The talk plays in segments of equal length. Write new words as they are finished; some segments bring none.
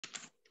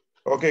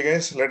Okay,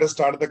 guys, let us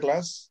start the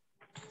class.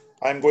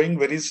 I'm going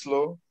very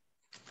slow.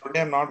 Today,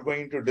 I'm not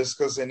going to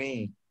discuss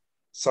any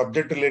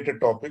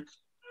subject-related topic.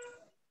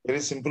 Very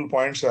simple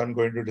points I'm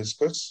going to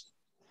discuss.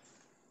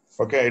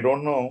 Okay, I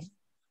don't know.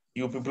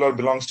 You people are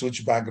belongs to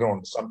which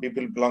background? Some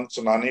people belongs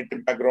to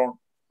non-IT background.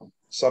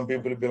 Some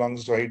people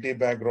belongs to IT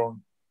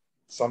background.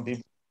 Some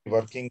people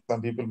working.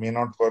 Some people may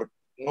not work.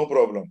 No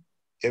problem.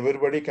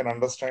 Everybody can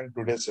understand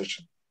today's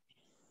session.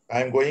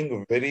 I'm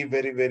going very,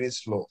 very, very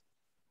slow.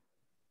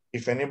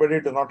 If anybody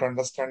do not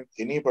understand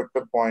any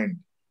particular point,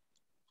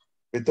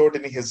 without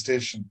any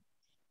hesitation,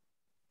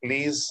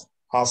 please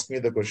ask me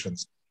the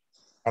questions.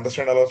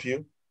 Understand all of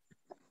you?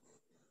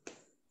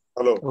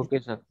 Hello. Okay,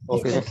 sir.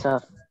 Okay, Okay, sir.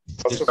 sir.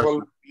 First of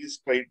all, please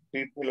treat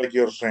me like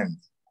your friend.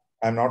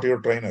 I'm not your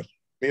trainer.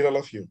 Clear, all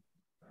of you?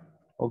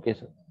 Okay,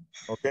 sir.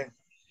 Okay.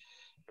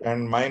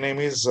 And my name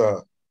is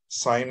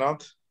Sai On.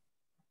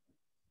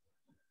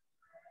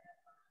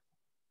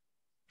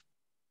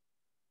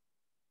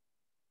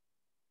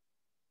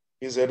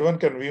 Is everyone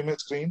can view my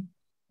screen?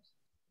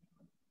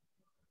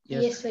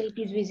 Yes, sir, it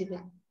is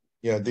visible.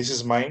 Yeah, this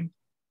is mine.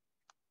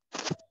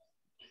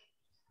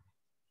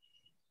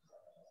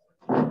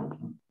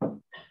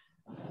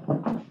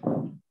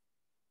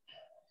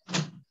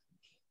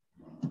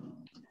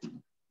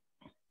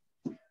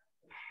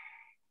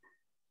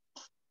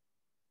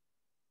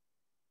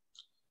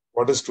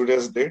 What is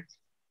today's date?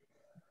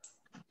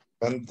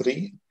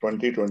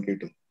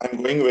 10/3/2022.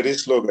 I'm going very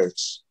slow,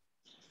 guys.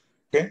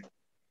 Okay.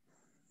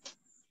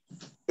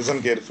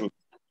 Listen carefully.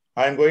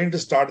 I'm going to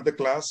start the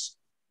class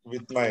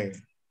with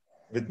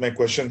my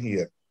question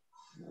here.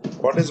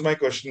 What is my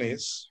question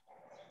is,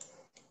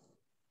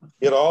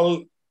 you're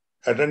all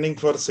attending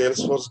for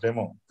Salesforce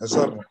demo. Yes,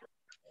 sir?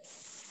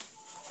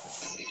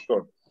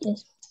 Good.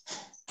 Yes.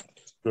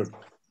 Good.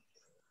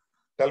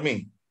 Tell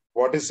me,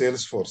 what is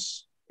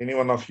Salesforce? Any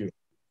one of you?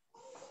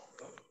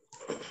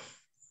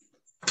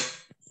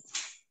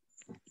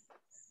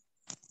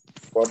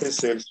 What is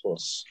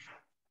Salesforce?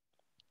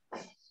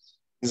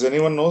 Is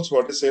anyone knows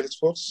what is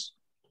Salesforce?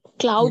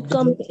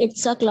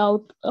 It's a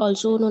cloud,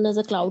 also known as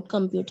a cloud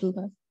computing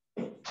part.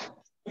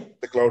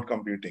 The cloud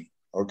computing.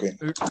 Okay.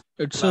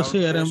 It's a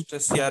CRM.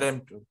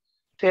 CRM tool.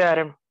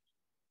 CRM.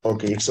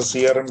 Okay, it's a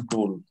CRM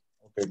tool.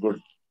 Okay,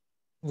 good.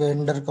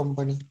 Vendor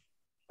company.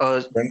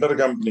 Vendor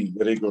company.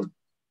 Very good.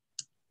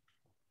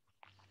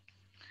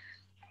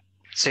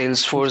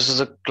 Salesforce is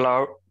a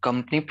cloud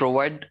company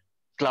provide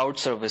cloud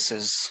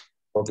services.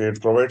 Okay,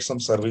 it provides some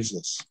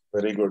services.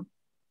 Very good.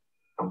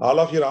 All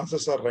of your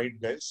answers are right,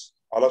 guys.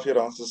 All of your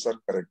answers are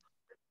correct.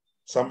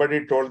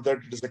 Somebody told that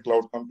it is a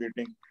cloud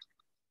computing,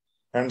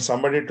 and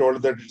somebody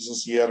told that it is a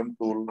CRM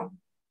tool.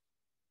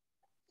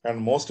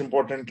 And most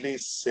importantly,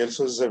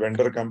 Salesforce is a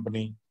vendor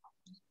company.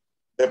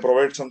 They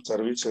provide some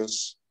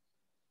services.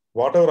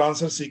 Whatever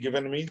answers he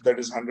given me, that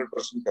is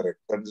 100% correct.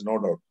 That is no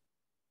doubt.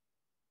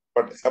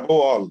 But above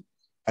all,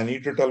 I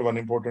need to tell one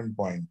important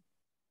point.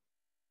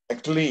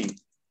 Actually,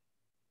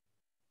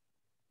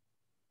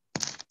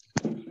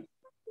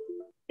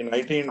 in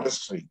IT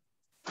industry,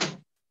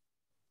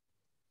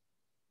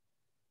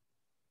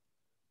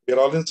 we are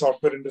all in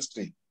software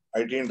industry,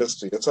 IT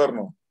industry. Yes or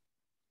no?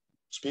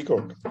 Speak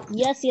out.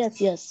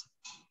 Yes.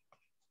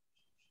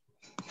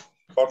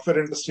 Software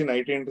industry and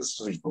IT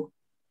industry,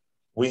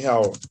 we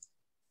have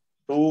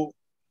two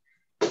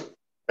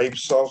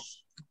types of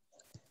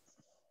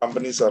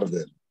companies are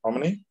there. How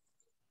many?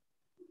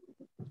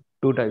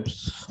 Two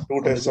types.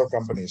 Two types of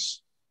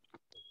companies.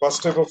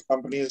 First type of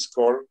company is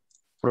called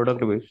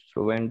Product based.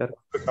 So vendor.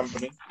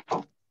 company.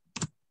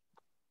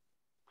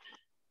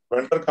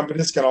 Vendor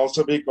companies can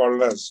also be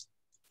called as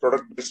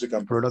product-based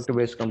companies. Product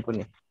based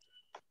company.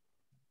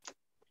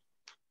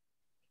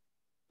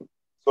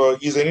 So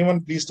is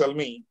anyone, please tell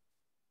me,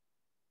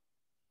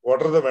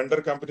 what are the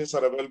vendor companies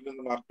are available in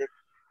the market?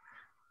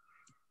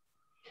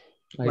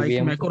 Like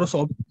IBM.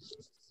 Microsoft.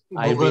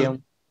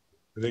 IBM.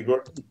 Very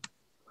good.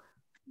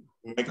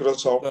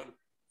 Microsoft,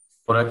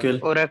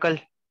 Oracle.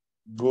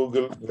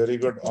 Google, very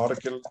good.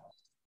 Oracle,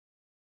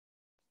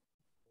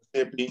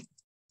 SAP.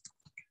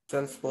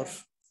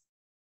 Salesforce.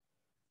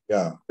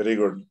 Yeah, very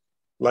good.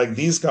 Like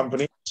these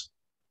companies,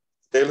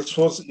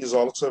 Salesforce is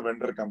also a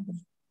vendor company.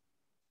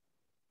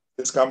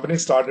 This company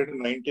started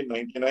in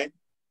 1999,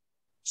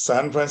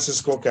 San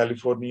Francisco,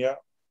 California,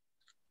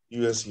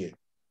 USA.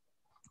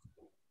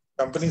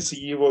 Company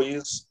CEO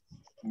is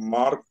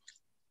Mark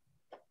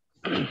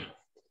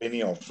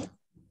Benioff.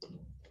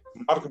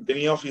 Mark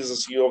Benioff is the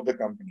CEO of the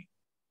company.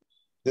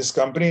 This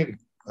company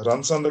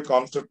runs on the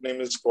concept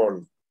name is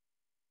called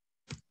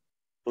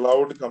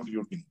cloud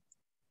computing.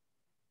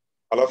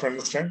 All of you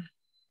understand?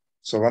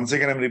 So once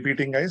again, I'm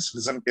repeating, guys,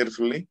 listen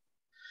carefully.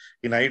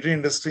 In IT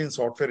industry, in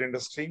software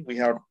industry, we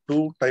have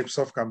two types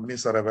of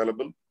companies are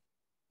available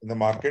in the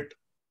market.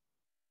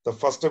 The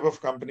first type of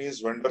company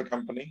is vendor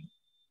company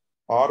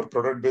or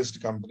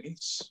product-based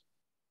companies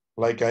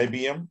like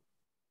IBM,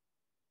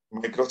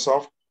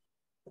 Microsoft,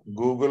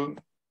 Google,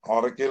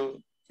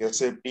 Oracle,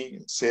 SAP,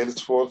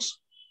 Salesforce.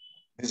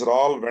 These are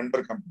all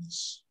vendor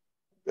companies.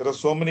 There are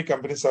so many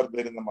companies are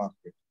there in the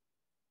market.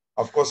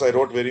 Of course, I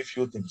wrote very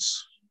few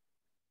things.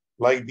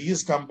 Like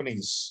these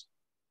companies,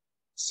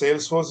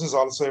 Salesforce is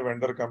also a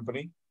vendor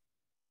company.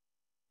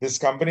 This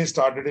company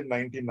started in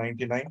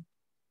 1999,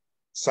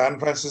 San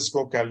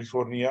Francisco,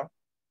 California,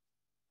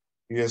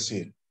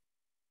 USA.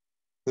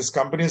 This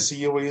company's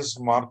CEO is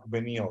Mark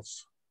Benioff.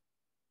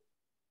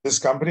 This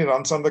company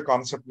runs on the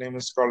concept name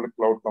is called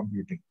cloud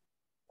computing.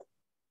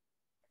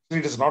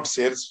 It is not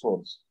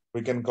Salesforce.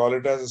 We can call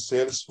it as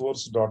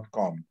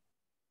salesforce.com.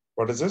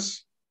 What is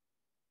this?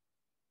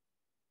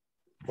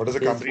 What is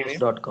the company name?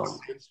 Salesforce.com.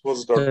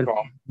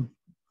 Salesforce.com.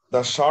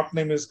 The short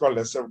name is called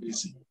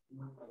SFDC.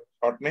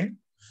 Short name?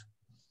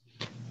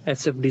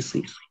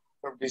 SFDC.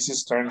 SFDC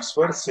stands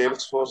for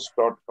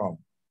salesforce.com.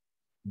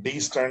 D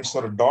stands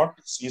for dot,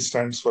 C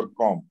stands for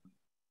com.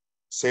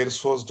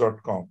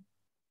 Salesforce.com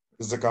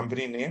is the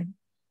company name.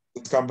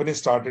 This company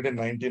started in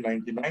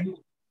 1999,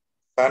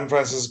 San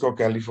Francisco,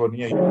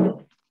 California.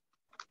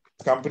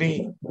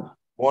 Company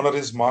owner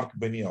is Mark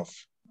Benioff.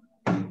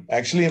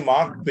 Actually,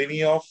 Mark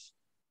Benioff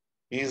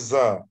is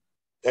the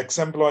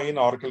ex-employee in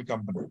Oracle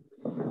company.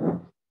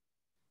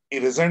 He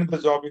resigned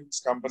the job in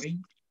this company.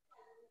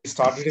 He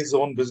started his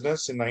own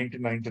business in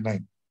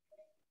 1999.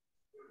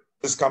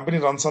 This company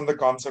runs on the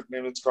concept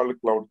name, it's called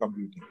cloud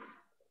computing.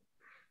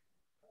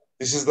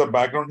 This is the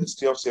background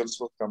history of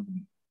Salesforce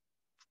company.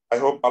 I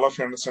hope all of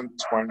you understand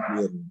this point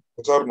clearly.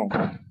 Yes or no?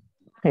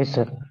 Yes,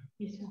 sir.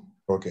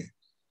 Okay.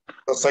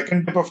 The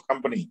second type of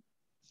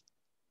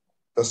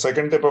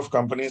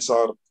companies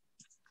are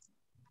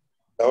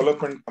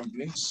development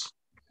companies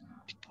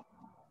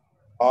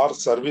or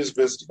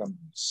service-based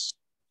companies.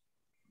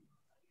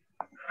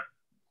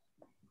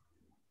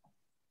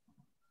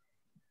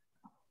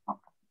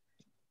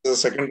 This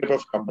is the second type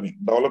of company.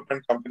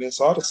 Development companies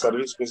are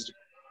service-based.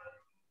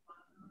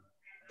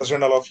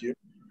 Understand all of you?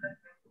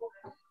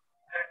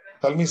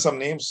 Tell me some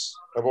names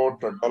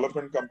about a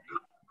development company.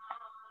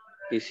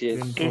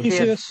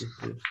 TCS.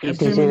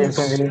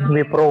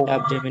 Wipro,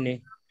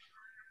 Capgemini.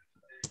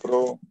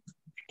 Pro,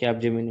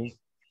 Capgemini.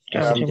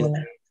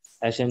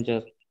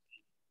 Accenture.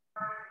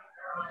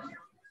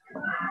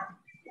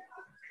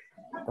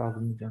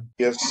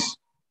 yes.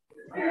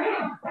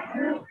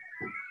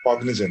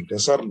 Cognizant,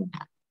 yes or no?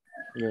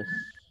 Yes.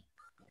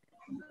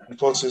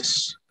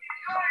 Infosys.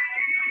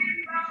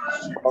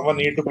 Someone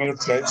need to mute,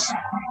 guys.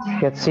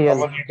 HCL,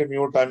 Someone need to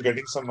mute. I'm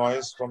getting some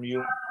noise from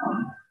you.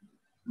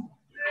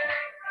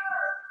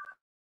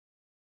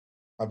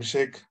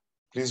 Abhishek,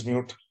 please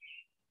mute.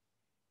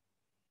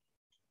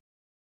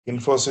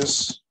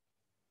 Infosys,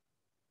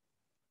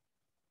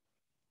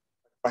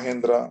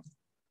 Mahindra.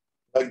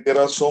 Like there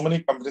are so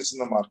many companies in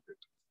the market.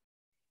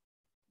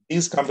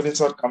 These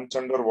companies are comes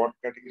under what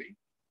category?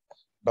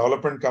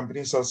 Development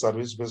companies or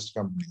service-based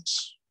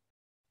companies.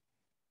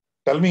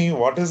 Tell me,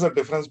 what is the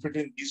difference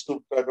between these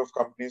two type of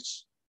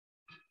companies?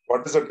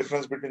 What is the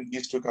difference between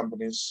these two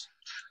companies?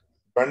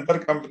 Vendor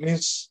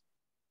companies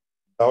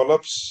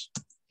develops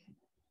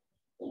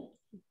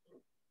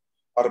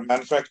or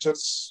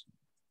manufactures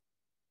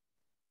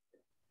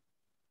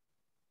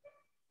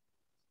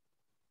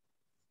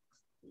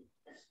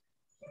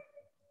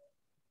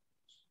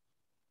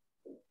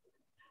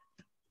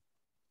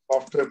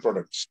software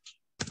products.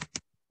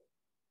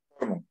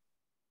 No.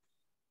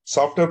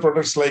 Software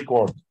products like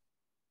what?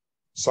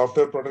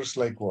 Software products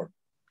like what?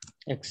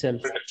 Excel.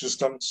 Operating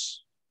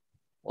systems,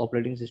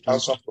 Operating have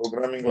systems. some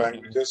programming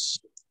languages,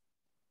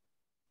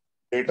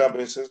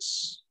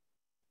 databases,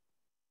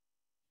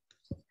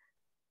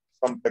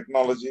 some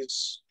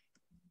technologies,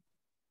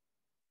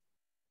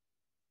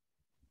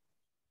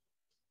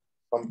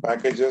 some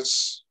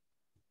packages,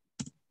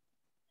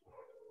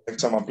 like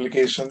some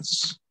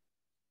applications.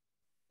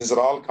 These are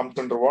all comes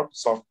under what?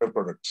 Software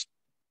products.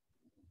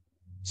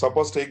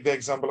 Suppose take the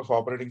example of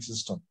operating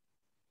system.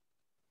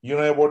 You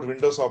know about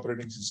Windows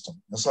operating system,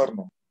 yes or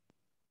no?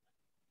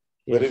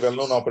 Very Yes.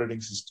 well-known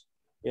operating system.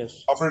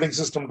 Yes. Operating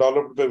system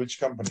developed by which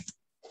company?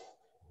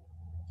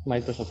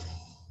 Microsoft.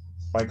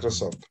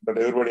 Microsoft, that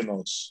everybody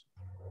knows.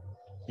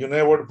 You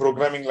know about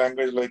programming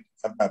language like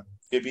ABAP,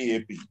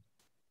 ABAP.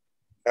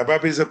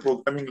 ABAP is a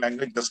programming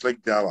language just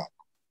like Java.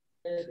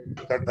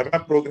 That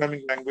ABAP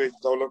programming language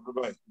developed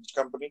by which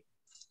company?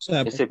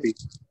 SAP.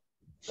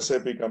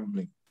 SAP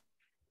company.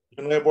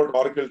 You know about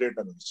Oracle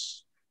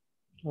database.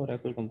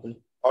 Oracle company.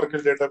 Oracle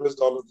database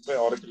developed by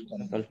Oracle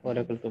company.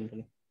 Oracle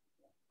company.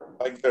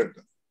 Like that.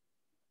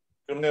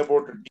 You know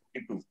about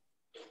DB2,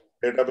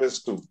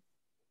 database 2.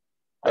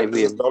 That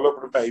is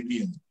developed by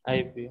IBM.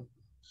 IBM.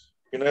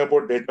 You know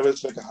about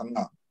database like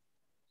HANA,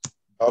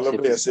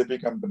 developed by SAP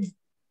company.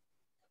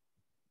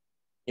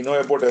 You know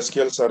about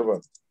SQL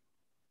Server,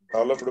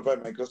 developed by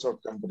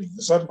Microsoft company.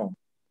 Yes or no?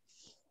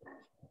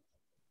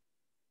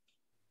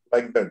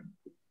 Like that.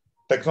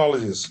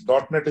 Technologies.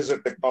 .NET is a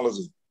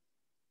technology.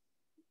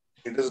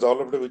 It is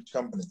developed by which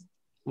company?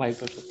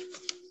 Microsoft.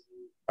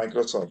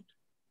 Microsoft.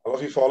 All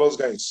of you follows,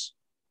 guys.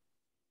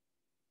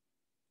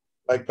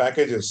 Like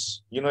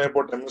packages. You know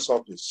about MS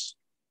Office.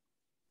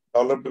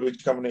 Developed by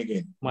which company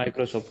again?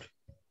 Microsoft.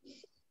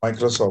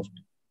 Microsoft.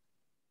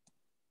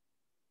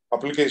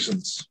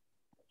 Applications.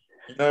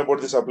 You know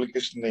about this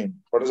application name.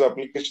 What is the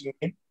application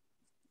name?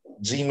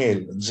 Gmail.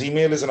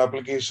 Gmail is an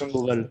application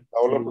Google.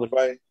 developed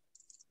by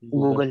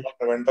Google.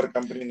 the vendor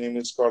company name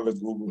is called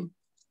Google.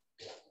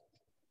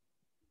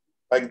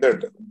 Like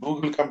that,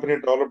 Google company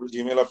developed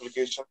Gmail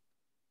application.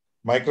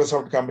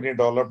 Microsoft company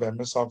developed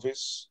MS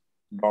Office,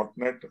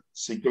 .NET,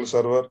 SQL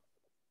Server,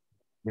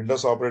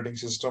 Windows operating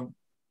system.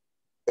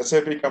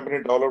 SAP company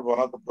developed one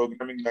of the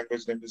programming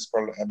language name is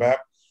called ABAP.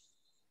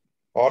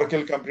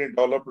 Oracle company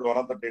developed one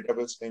of the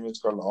database name is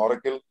called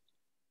Oracle.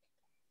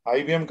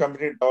 IBM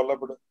company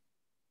developed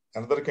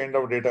another kind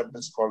of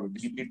database called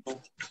DB2.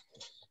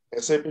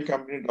 SAP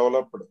company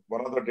developed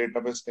one of the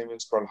database name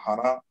is called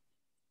HANA.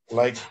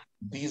 Like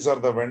these are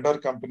the vendor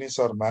companies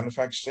are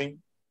manufacturing,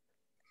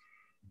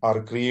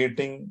 are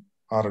creating,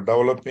 are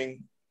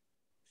developing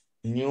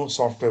new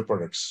software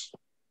products.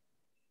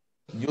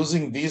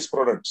 Using these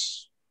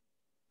products,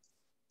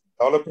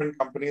 development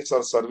companies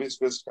are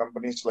service-based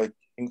companies like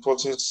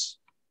Infosys,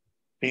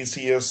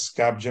 TCS,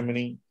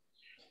 Capgemini.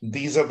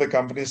 These are the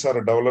companies are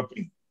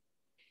developing.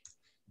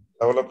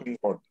 Developing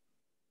what?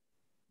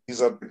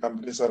 These are the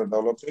companies are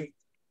developing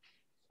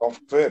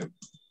software.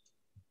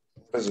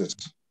 What is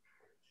it?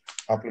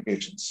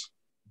 Applications.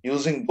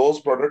 Using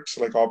those products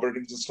like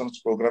operating systems,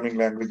 programming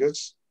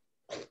languages,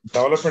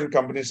 development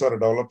companies are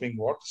developing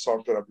what?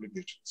 Software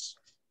applications.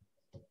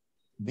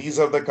 These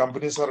are the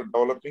companies are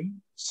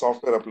developing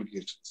software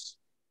applications.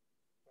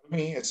 Tell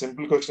me a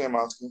simple question I'm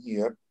asking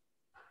here.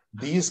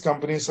 These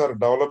companies are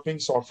developing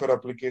software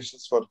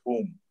applications for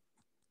whom?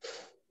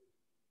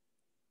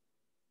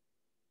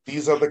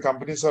 These are the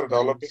companies are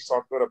developing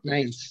software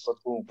applications for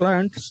whom?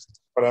 Clients.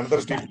 For another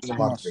people in the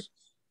market.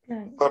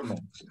 Or no?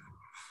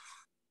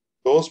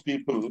 Those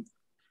people,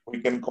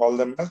 we can call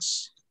them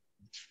as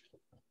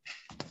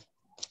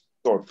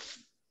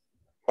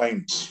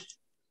clients.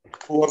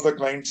 Who are the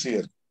clients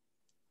here?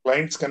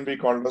 Clients can be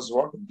called as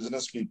what?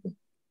 Business people.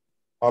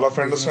 All of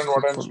you understand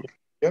what I'm saying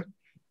here?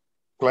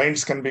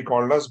 Clients can be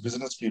called as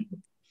business people.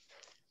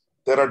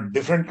 There are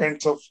different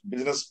kinds of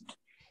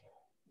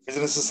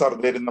businesses are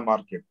there in the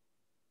market.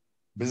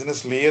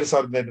 Business layers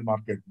are there in the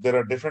market. There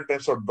are different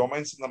types of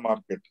domains in the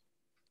market.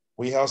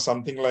 We have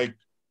something like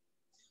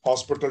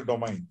hospital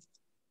domain,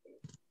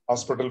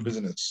 hospital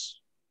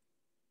business.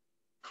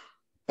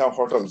 We have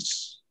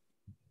hotels.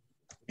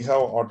 We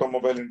have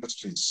automobile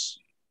industries.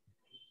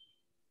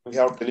 We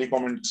have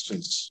telecom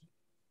industries.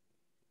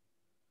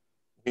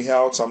 We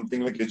have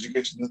something like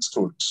education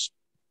institutes.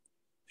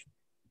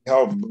 We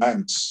have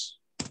banks.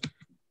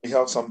 We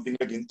have something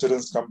like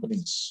insurance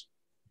companies.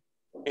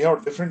 We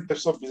have different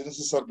types of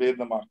businesses are there in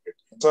the market.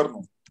 Yes or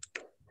no?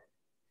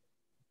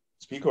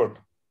 Speak out.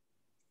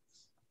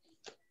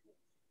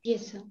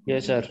 Yes, sir.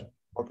 Yes, sir.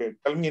 Okay.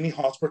 Tell me any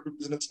hospital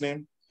business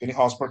name. Any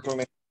hospital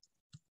name.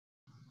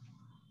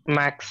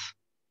 Max.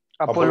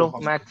 Apollo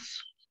Hospital.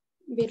 Max.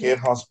 Care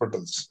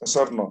hospitals. Yes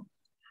or no?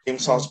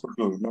 KIMS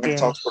Hospital. Max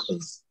KIMS.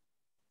 Hospitals.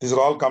 These are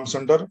all comes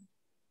under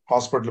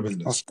hospital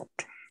business. Hospital.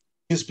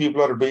 These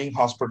people are doing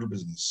hospital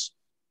business.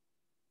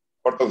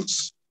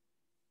 Hotels.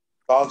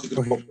 Taj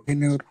group of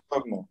hotels.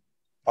 Or no?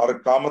 Or a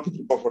Kamath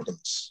group of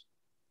hotels.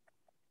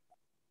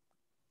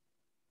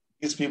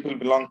 These people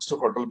belongs to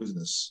hotel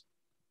business.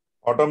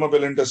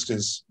 Automobile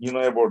industries, you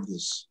know about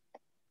this.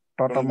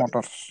 Tata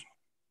Motors.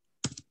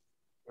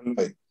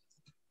 Hyundai.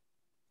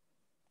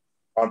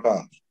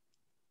 Tata.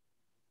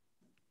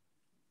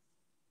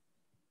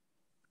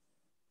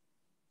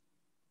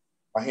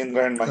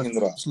 Mahindra and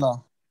Mahindra.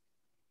 Tesla.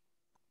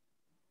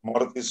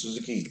 Maruti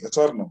Suzuki. Yes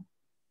or no?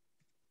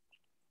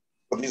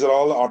 So these are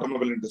all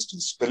automobile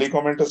industries.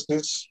 Telecom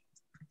industries.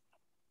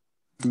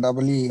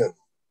 WE.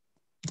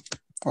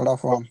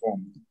 Vodafone.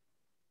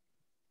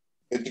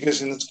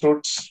 Education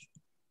institutes.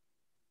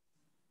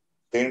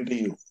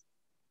 ANTU.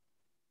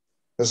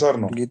 Yes or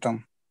no?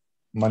 Geetam.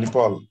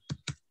 Manipal.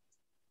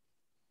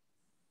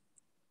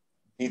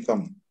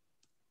 Geetam.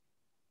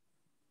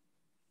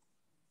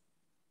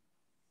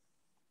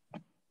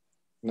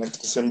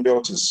 Next,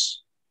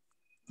 Symbiosis.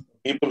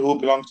 People who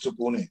belong to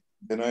Pune,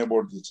 they know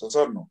about this. Yes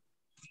or no?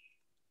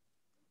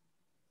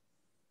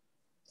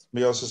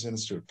 Symbiosis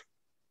Institute.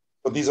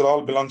 So these are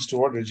all belongs to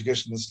what?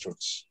 Education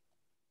institutes.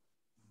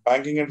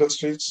 Banking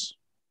industries.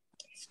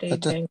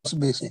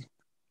 HSBC.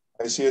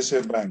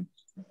 ICICI Bank.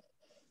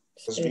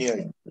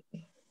 SBI.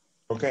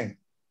 Okay.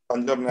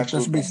 Punjab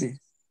National HSBC. Bank.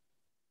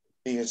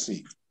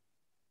 PSC.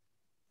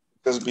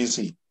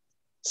 SBC.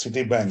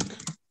 Citibank.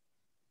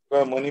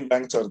 There are many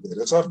banks are there.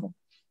 Yes or no?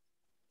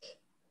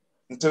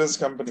 Insurance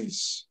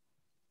companies.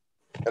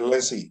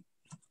 LIC.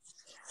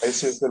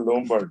 ICICI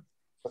Lombard.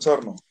 Yes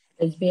or no?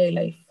 SBI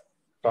Life.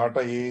 Tata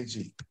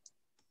AAG.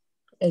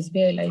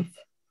 SBI Life.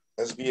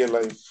 SBI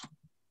Life.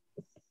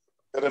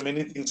 There are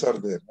many things are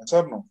there. Yes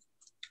or no?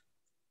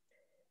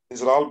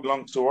 These are all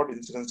belongs to what?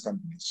 Insurance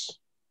companies.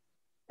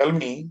 Tell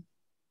me,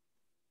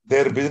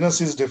 their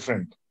business is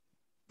different.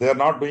 They are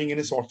not doing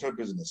any software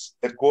business.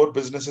 Their core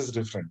business is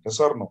different. Yes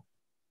or no?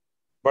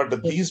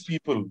 But these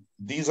people,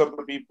 these are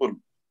the people,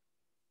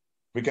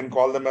 we can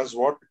call them as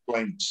what?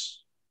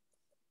 Clients.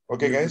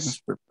 Okay,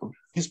 guys?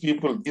 these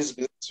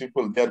business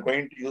people, they are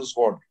going to use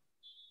what?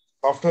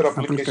 Software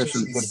applications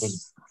in their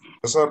business.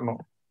 Yes or no?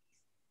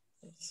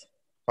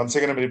 Once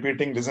again, I'm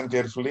repeating, listen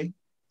carefully.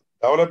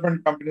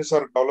 Development companies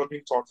are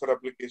developing software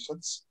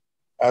applications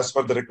as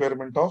per the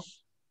requirement of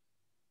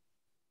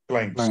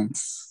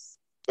clients.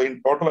 So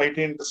in total IT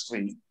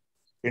industry,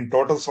 in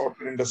total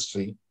software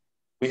industry,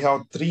 we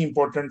have three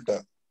important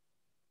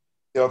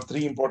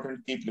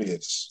key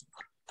players.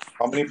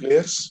 How many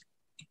players?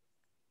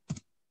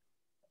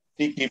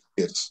 Three key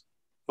players.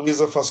 Who is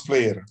the first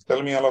player?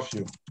 Tell me all of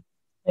you.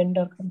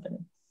 Vendor company.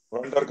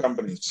 Vendor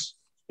companies.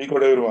 Speak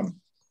out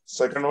everyone.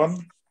 Second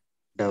one?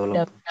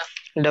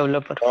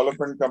 Developer.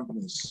 Development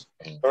companies.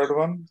 Third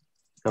one?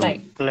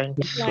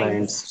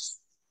 Clients.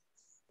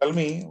 Tell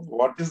me,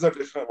 what is the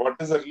difference? What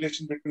is the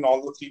relation between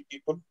all the three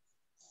people?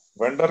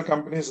 Vendor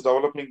companies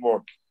developing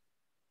what?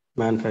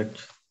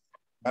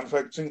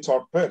 Manufacturing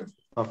software.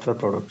 Software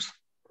products.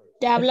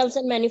 Develops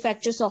and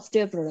manufactures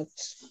software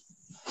products.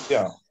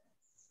 Yeah.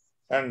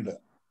 And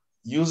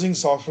using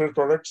software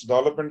products,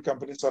 development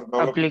companies are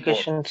developing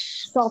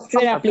Applications.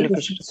 Software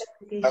applications.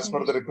 as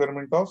per the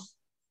requirement of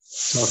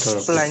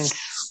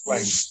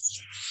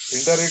clients.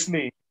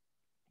 Indirectly,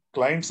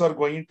 clients are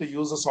going to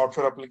use the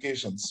software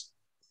applications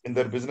in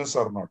their business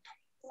or not?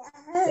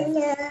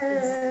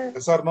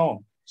 Yes or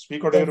no?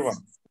 Speak out everyone.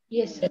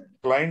 Yes.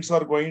 Clients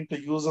are going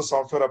to use the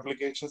software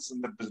applications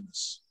in their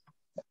business.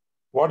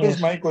 What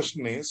is my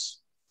question is,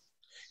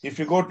 if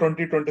you go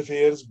 20-25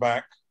 years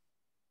back,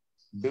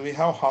 do we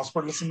have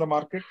hospitals in the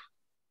market?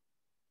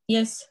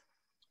 Yes.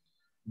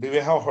 Do we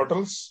have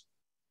hotels?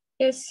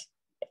 Yes.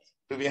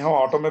 Do we have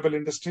automobile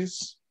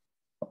industries?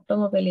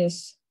 Automobile,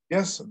 yes.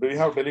 Yes. Do we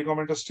have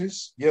telecom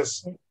industries?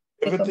 Yes.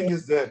 Everything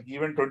is there,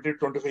 even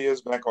 20-25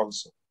 years back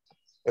also.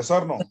 Yes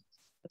or no?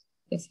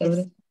 Yes,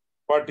 everything.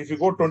 But if you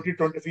go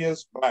 20-25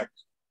 years back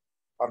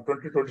or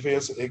 20-25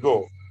 years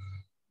ago,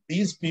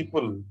 these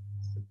people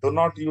do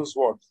not use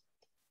what?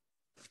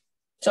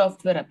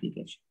 Software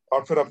application.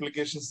 Software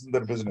applications in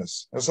their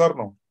business. Yes or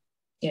no?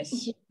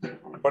 Yes.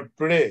 But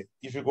today,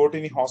 if you go to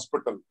any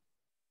hospital,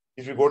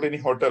 if you go to any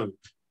hotel,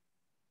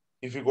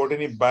 if you go to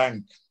any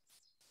bank,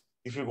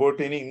 if you go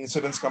to any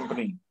insurance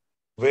company,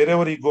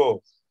 wherever you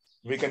go,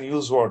 we can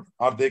use what?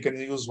 Or they can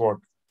use what?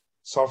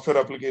 Software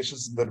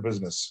applications in their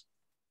business.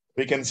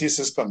 We can see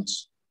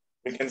systems.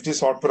 We can see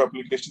software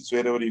applications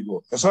wherever you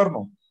go. Yes or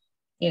no?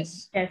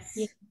 Yes. Yes.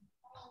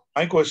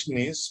 My question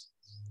is,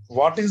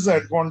 what is the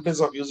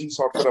advantage of using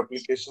software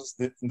applications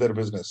in their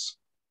business?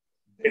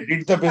 They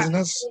did the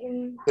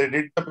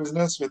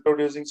business without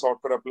using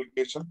software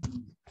application.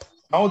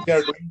 Now they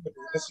are doing the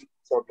business using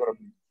software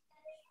application.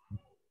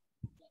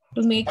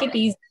 To make it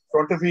easy.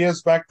 20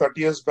 years back,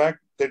 30 years back,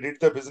 they did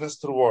the business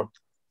through what?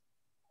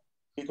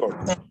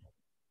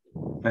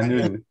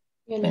 Manual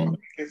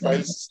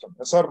file system.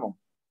 Yes or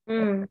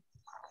no?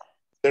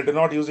 They did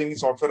not use any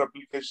software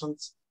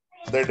applications.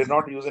 They did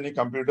not use any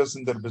computers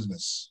in their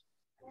business.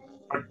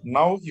 But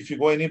now, if you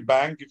go any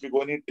bank, if you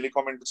go any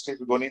telecom industry, if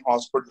you go any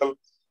hospital,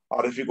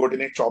 or if you go to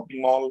any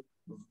shopping mall,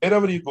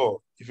 wherever you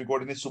go, if you go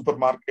to any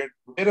supermarket,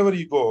 wherever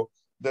you go,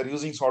 they're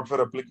using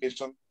software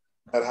application.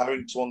 They're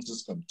having its own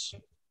systems.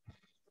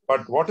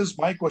 But what is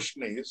my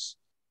question is,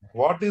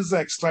 what is the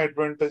extra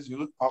advantage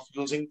of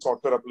using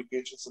software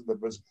applications in the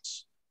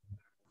business?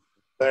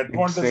 The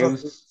advantage of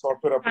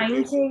software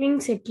applications. Time-saving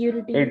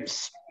security.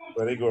 It's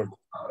very good.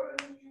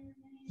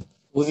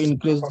 We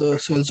increase the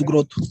sales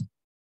growth.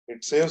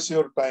 It saves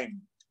your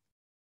time.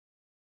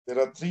 There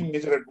are three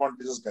major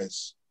advantages,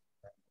 guys.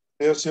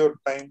 Saves your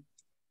time.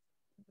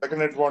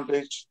 Second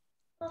advantage,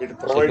 it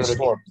provides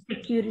what?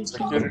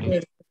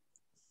 Security.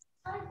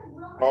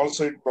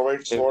 Also, it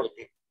provides what?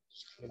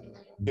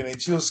 You can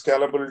achieve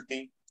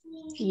scalability.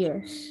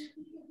 Yes.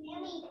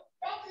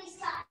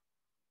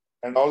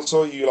 And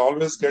also, you will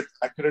always get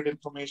accurate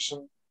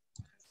information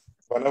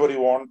whenever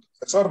you want.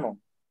 Yes or no?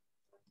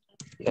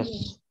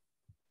 Yes.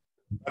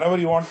 Whenever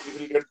you want, you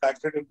will get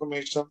accurate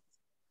information.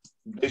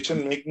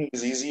 Decision making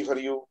is easy for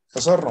you.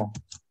 Yes or no?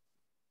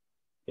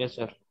 Yes,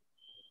 sir.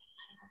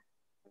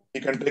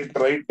 You can take the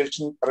right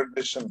decision, correct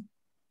decision.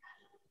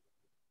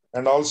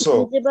 And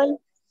also,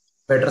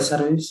 better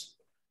service.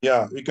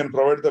 Yeah, we can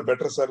provide the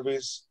better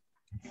service.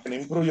 You can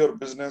improve your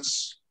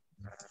business.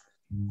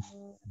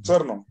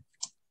 Sir, no?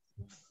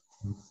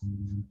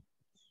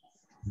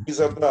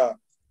 These are the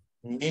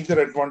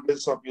major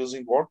advantages of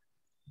using what?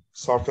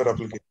 Software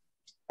application.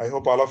 I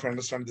hope all of you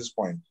understand this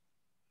point.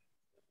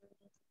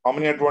 How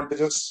many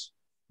advantages?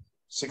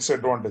 6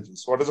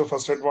 advantages. What is the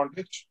first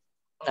advantage?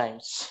 Time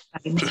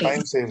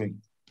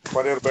saving.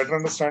 For your better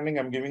understanding,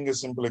 I'm giving a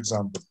simple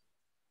example.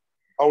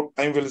 How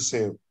time will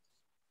save.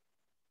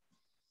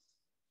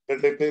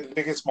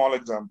 Take a small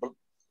example.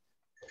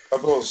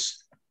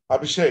 Suppose,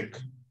 Abhishek,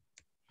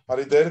 are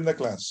you there in the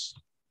class?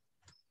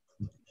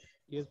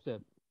 Yes, sir.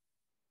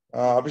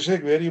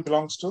 Abhishek, where you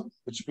belongs to?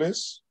 Which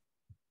place?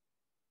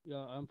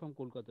 Yeah, I'm from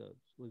Kolkata.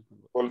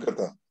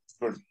 Kolkata.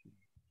 Good.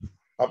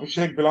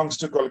 Abhishek belongs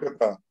to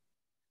Kolkata.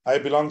 I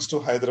belongs to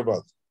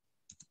Hyderabad.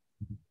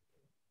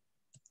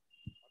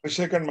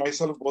 Abhishek and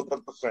myself both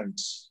are the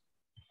friends.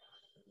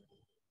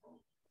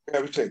 Okay,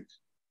 Abhishek.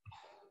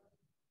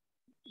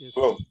 Yes.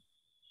 Hello.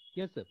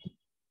 Yes, sir.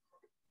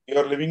 You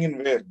are living in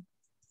where?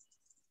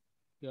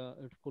 Yeah,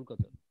 it's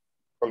Kolkata.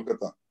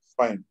 Kolkata.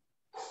 Fine.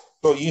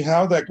 So you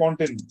have the account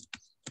in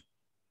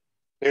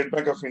State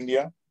Bank of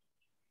India,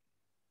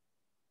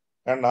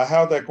 and I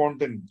have the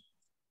account in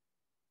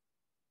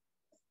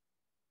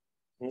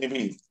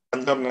maybe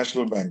Punjab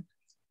National Bank.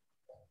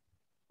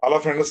 All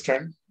of you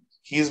understand?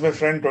 He is my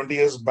friend 20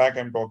 years back,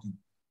 I'm talking.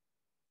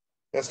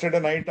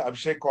 Yesterday night,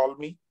 Abhishek called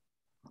me.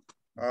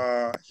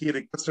 He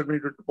requested me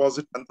to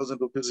deposit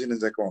 10,000 rupees in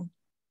his account.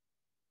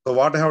 So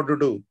what I have to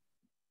do?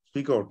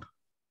 Speak out.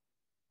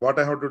 What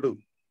I have to do?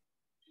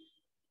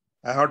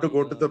 I have to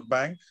go to the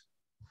bank.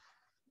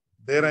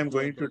 There I'm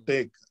going to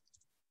take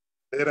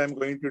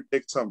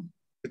some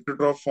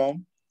withdrawal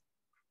form.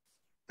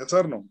 Yes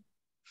or no?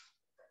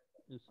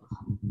 Yes, sir.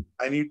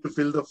 I need to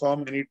fill the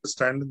form. I need to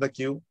stand in the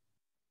queue.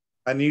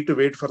 I need to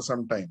wait for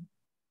some time.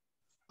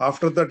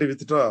 After that, I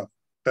withdraw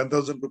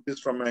 10,000 rupees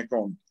from my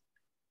account.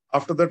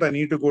 After that, I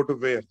need to go to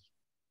where?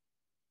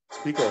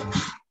 Speak out.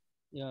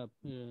 Yeah.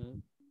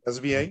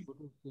 SBI.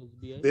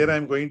 SBI. There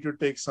I'm going to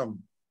take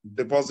some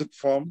deposit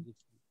form.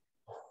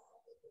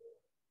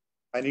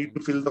 I need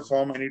to fill the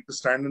form. I need to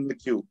stand in the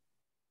queue.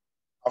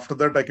 After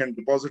that, I can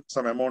deposit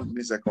some amount in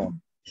his account.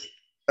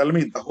 Tell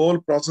me, the whole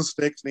process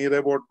takes near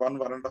about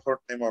 1.5 hour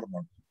time or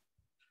not?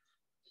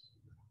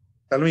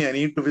 Tell me, I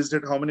need to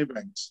visit how many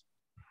banks?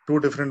 2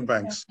 different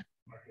banks.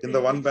 In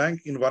one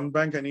bank,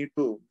 I need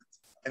to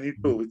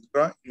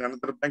withdraw. In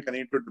another bank, I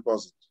need to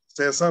deposit.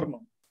 Say yes or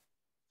no?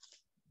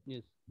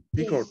 Yes.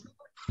 Speak out.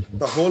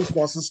 The whole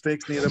process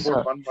takes near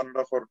about 1.5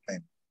 hour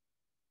time.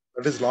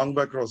 That is long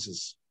back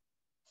process.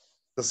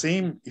 The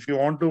same, if you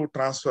want to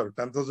transfer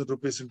 10,000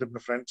 rupees into my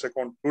friend's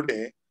account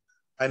today,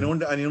 I no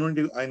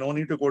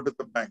need to go to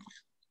the bank.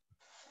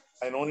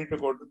 I no need to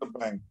go to the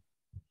bank.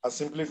 I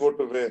simply go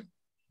to where?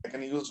 I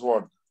can use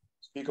what?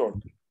 Speak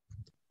out.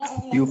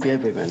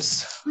 UPI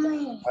payments.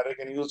 Or I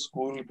can use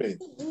Google Pay.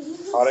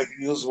 Or I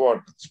can use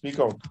what? Speak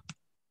out.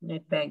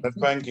 Net banking. Net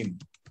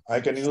banking. I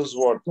can use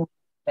what?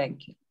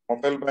 Banking.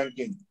 Mobile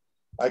banking.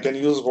 I can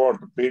use what?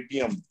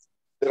 Paytm.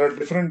 There are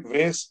different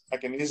ways I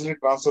can easily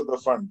transfer the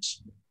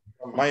funds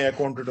from my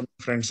account to my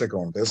friend's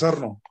account. Yes or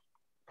no?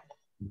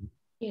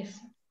 Yes.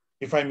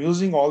 If I'm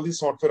using all these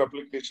software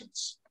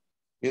applications,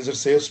 is it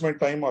saves my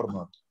time or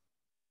not?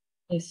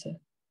 Yes, sir.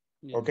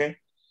 Yes. Okay.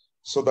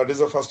 So that is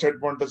the first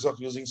advantage of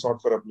using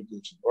software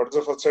application. What is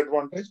the first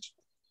advantage?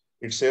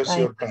 It saves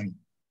your time.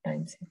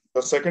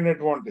 The second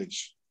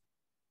advantage,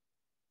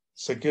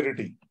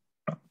 security.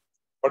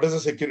 What is the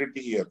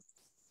security here?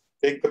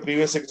 Take the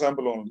previous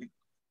example only.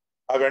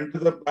 I went to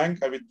the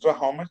bank, I withdraw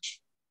how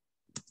much?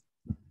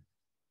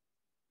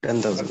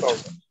 10,000.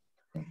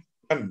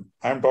 And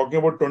I'm talking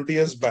about 20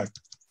 years back.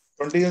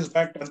 20 years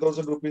back,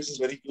 10,000 rupees is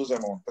very huge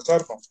amount. Yes or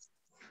no?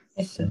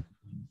 Yes, sir.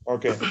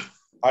 Okay.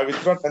 I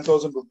withdraw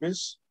 10,000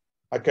 rupees.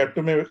 I kept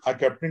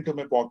into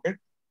my pocket.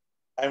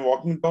 I'm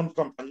walking down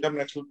from Punjab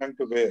National Bank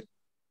to where?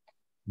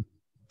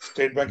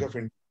 State Bank of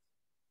India.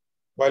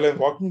 While I'm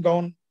walking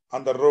down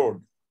on the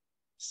road,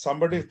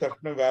 somebody theft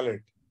my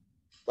wallet.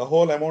 The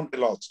whole amount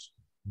lost.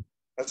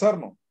 Yes or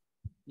no?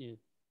 Yes.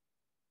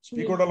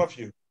 Speak out, all of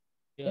you.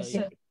 Yes,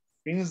 sir.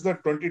 Means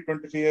that 20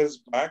 years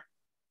back,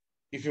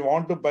 if you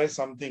want to buy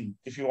something,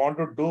 if you want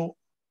to do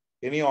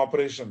any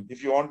operation,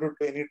 if you want to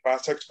do any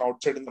transaction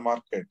outside in the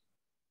market,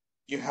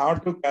 you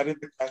have to carry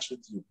the cash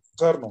with you.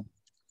 Sir, no?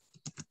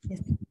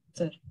 Yes,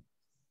 sir.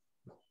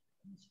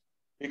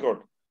 Speak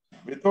out.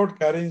 Without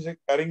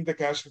carrying the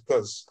cash with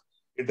us,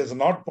 it is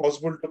not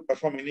possible to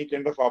perform any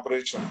kind of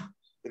operation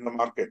in the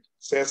market.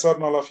 Say yes or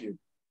no, all of you.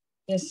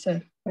 Yes, sir.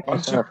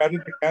 Once you carry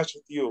the cash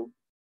with you,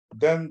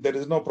 then there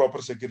is no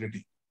proper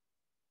security.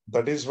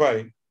 That is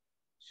why,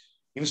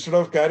 instead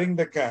of carrying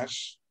the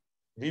cash,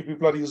 we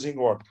people are using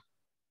what?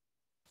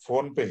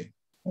 Phone Pay.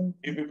 We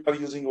people are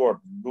using what?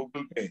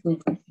 Google Pay. You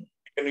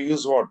can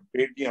use what?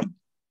 Paytm.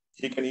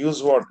 You can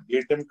use what?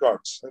 ATM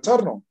cards. Yes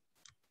or no?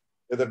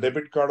 Either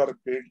debit card or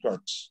credit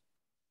cards.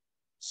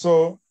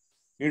 So,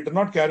 we do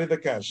not carry the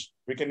cash.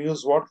 We can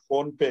use what?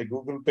 Phone Pay,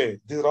 Google Pay.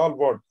 These are all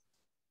what?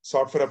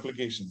 Software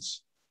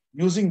applications.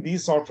 Using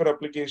these software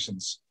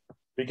applications,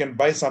 we can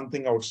buy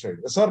something outside.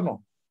 Yes or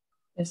no?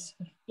 Yes,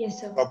 sir.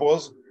 Yes, sir.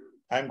 Suppose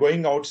I'm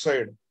going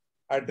outside,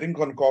 I drink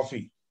one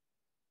coffee.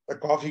 The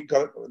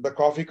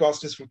coffee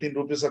cost is 15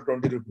 rupees or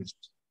 20 rupees.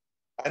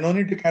 I don't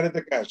need to carry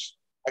the cash.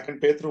 I can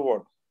pay through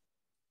what?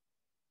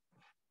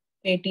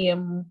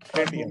 Paytm.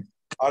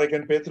 Or I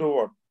can pay through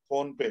what?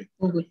 Phone Pay.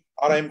 Google.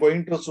 Or I'm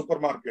going to a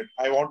supermarket.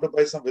 I want to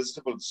buy some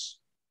vegetables.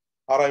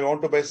 Or I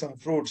want to buy some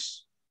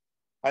fruits.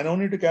 I don't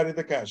need to carry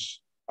the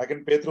cash. I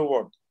can pay through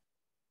what?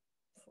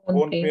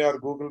 Phone Pay or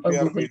Google Pay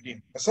or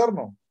Paytm. Yes or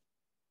no?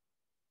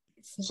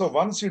 So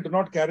once you do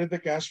not carry the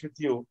cash with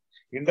you,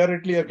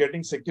 indirectly you're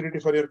getting security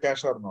for your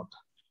cash or not.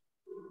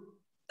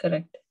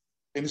 Correct.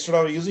 Instead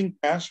of using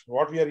cash,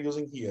 what we are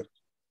using here?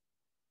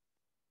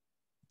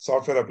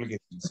 Software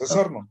applications. Yes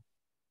or no?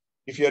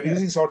 If you are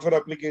using software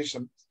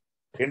application,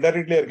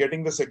 Indirectly, you're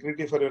getting the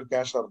security for your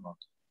cash or not.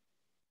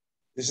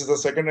 This is the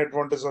second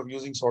advantage of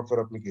using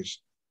software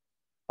application.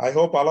 I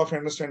hope all of you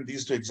understand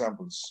these two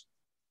examples.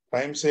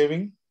 Time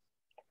saving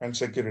and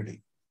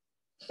security.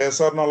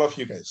 Yes or no, all of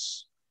you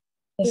guys?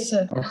 Yes,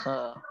 sir. Yes,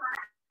 sir.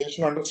 You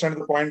should understand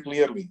the point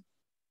clearly.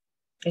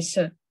 Yes,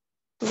 sir.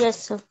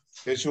 Yes, sir.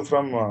 Issue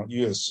from US.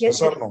 Yes,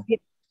 Yes or no?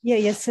 Yeah,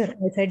 yes, sir.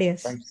 I said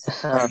yes. Thank you.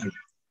 Yes, sir.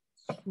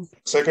 Thank you.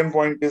 Second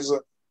point is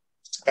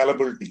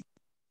scalability.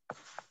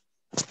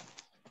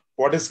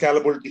 What is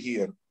scalability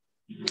here?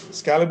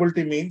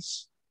 Scalability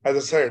means, as I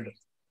said,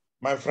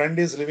 my friend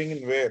is living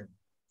in where?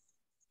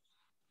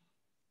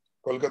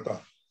 Kolkata.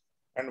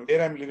 And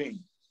where I'm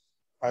living?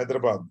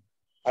 Hyderabad.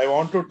 I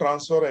want to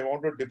transfer, I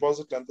want to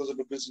deposit 10,000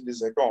 rupees in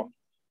this account.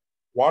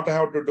 What I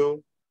have to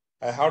do?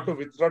 I have to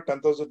withdraw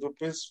 10,000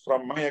 rupees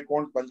from my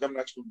account, Punjab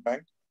National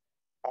Bank.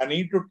 I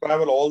need to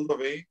travel all the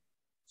way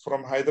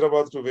from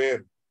Hyderabad to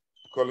where?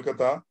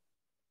 Kolkata.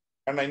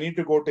 And I need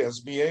to go to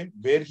SBI,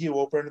 where he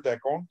opened the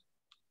account.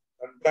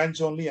 And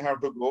branch only I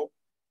have to go.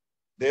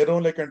 There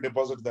only I can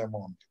deposit the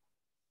amount.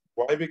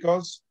 Why?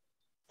 Because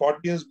 40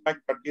 years back,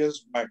 30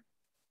 years back,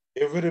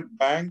 every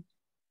bank,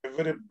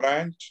 every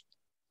branch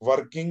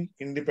working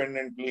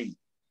independently.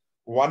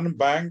 One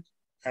bank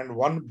and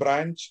one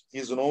branch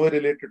is nowhere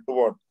related to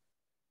what?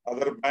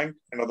 Other bank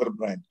and other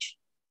branch.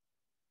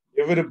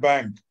 Every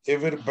bank,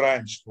 every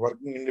branch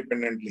working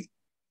independently.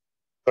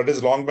 That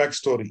is long back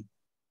story.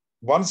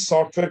 Once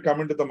software come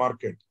into the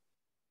market,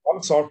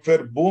 once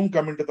software boom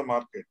come into the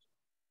market,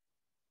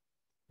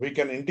 we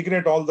can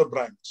integrate all the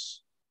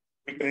branches.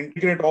 We can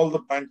integrate all the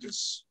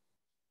branches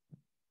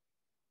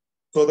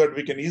so that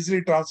we can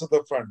easily transfer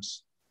the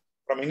funds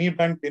from any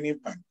bank to any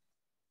bank,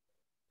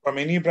 from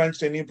any branch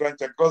to any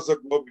branch across the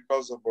globe,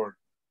 across the world.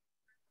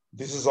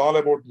 This is all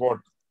about what?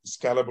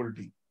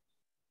 Scalability.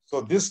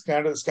 So this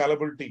kind of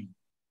scalability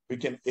we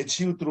can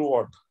achieve through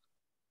what?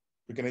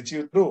 We can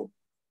achieve through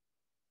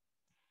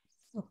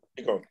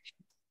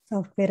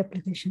Software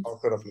applications.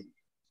 Software application.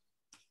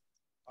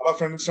 All of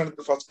you understand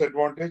the first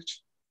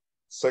advantage,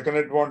 second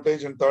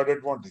advantage, and third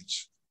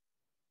advantage.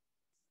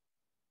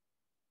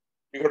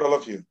 You got all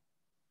of you.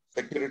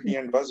 Security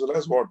and as well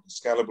as what?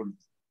 Scalability.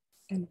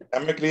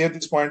 Am I clear at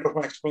this point of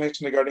my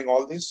explanation regarding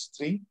all these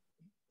three?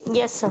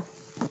 Yes, sir.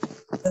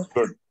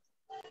 Good.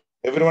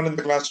 Everyone in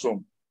the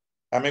classroom.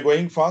 Am I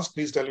going fast?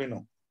 Please tell me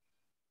no.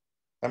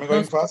 Am I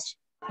going fast?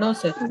 No,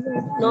 sir.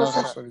 No,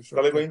 sir.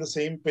 Shall I go in the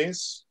same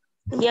pace?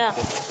 Yeah.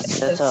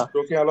 Yes, sir.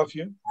 Okay, all of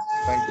you?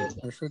 Thank you.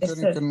 Yes,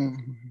 You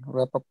can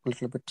wrap up a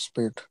little bit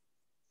speed.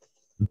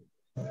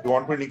 You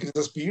want me to increase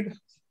the speed?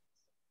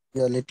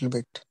 Yeah, a little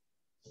bit.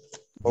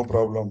 No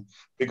problem.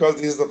 Because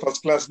this is the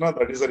first class now,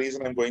 that is the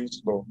reason I'm going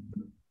slow.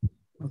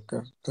 Okay,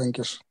 thank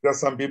you, sir. Because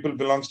some people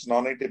belongs to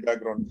non-IT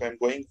background. If I'm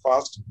going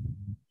fast,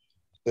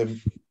 they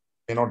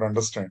may not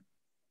understand.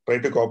 Try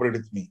to cooperate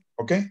with me.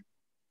 Okay?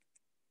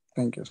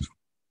 Thank you, sir.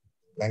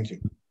 Thank you.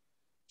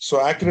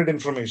 So accurate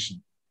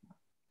information.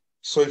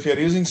 So if you're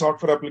using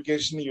software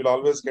application, you'll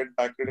always get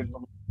accurate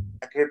information.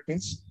 Accurate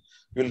means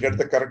you'll get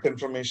the correct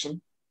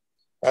information.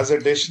 As a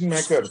decision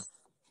maker,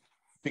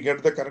 you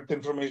get the correct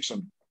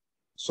information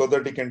so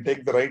that you can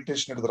take the right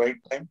decision at the right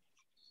time.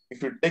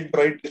 If you take the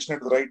right decision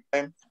at the right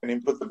time, you can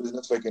improve the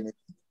business like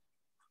anything.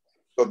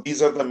 So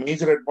these are the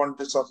major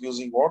advantages of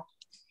using what?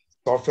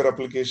 Software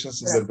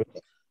applications in their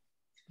business.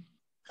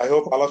 I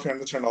hope all of you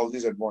understand all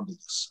these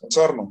advantages. Yes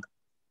or no?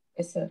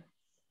 Yes, sir.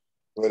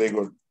 Very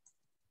good.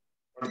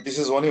 But this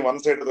is only one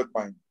side of the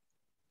coin.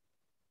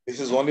 This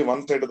is only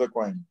one side of the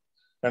coin.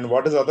 And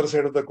what is the other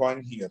side of the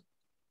coin here?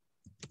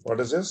 What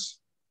is this?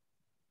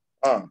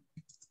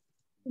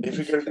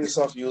 Difficulties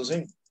of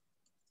using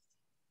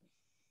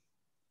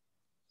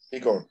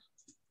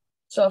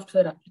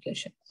Software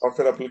application.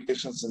 Software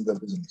applications in the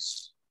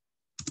business.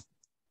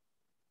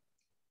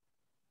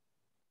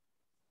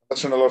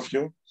 Understand all of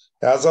you?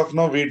 As of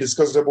now, we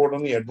discussed about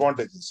only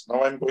advantages.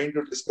 Now I'm going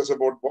to discuss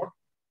about what?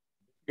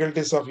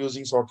 Difficulties of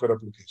using software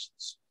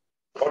applications.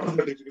 What are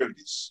the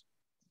difficulties?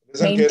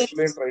 Listen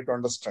carefully and try to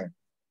understand.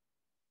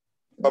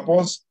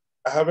 Suppose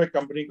I have a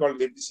company called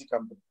Jdbc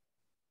company.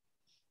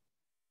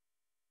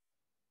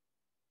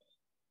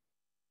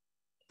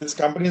 This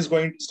company is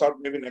going to start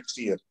maybe next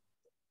year.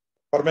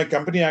 For my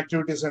company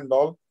activities and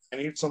all, I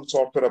need some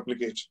software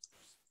application.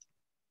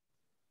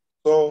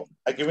 So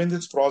I given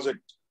this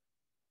project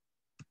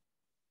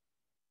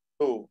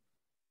to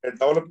a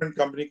development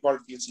company called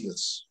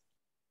TCS.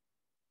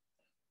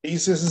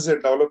 TCS is a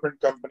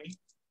development company.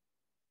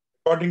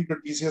 According to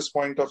TCS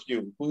point of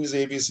view, who is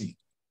ABC?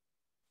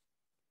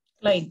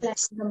 Client.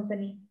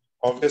 Company.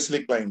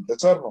 Obviously client.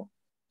 That's or no?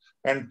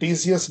 And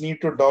TCS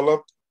need to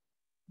develop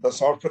the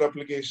software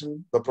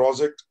application, the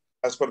project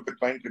as per the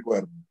client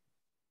requirement.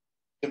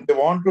 If they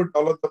want to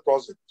develop the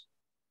project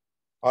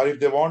or if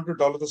they want to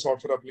develop the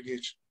software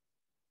application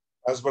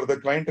as per the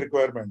client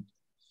requirement,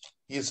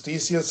 is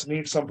TCS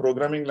need some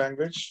programming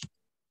language?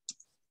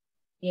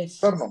 Yes.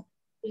 Or no?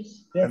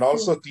 Yes. And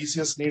also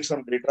TCS needs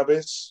some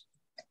database.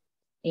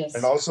 Yes.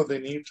 And also they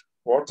need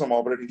what? Some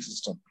operating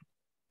system.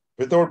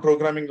 Without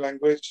programming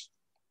language,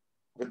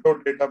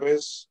 without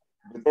database,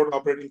 without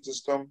operating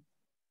system,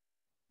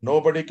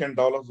 nobody can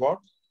develop what?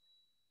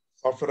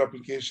 Software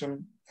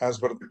application as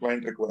per the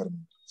client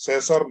requirement. Say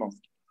yes or no?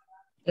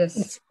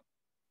 Yes.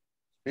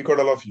 We got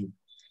all of you.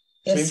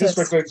 So Yes, in this yes.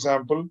 particular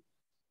example,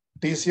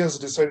 TCS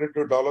decided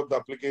to develop the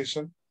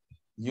application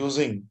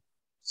using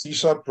C#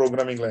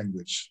 programming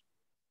language.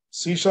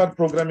 C#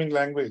 programming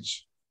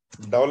language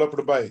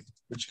developed by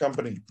which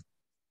company?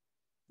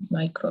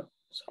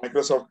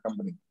 Microsoft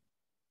company.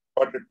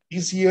 But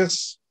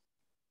TCS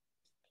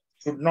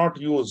should not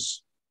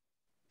use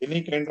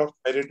any kind of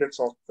pirated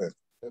software.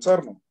 Yes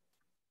or no?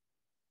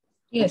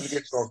 Yes.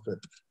 Duplicate software.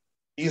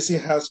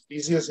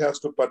 TCS has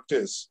to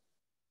purchase.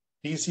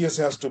 TCS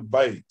has to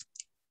buy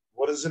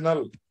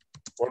original.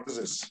 What is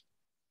this?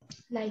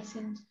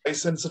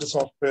 Licensed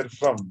software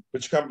from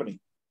which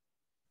company?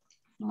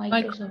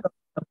 Microsoft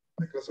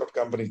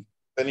company.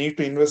 They need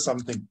to invest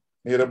something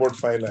near about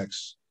 5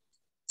 lakhs.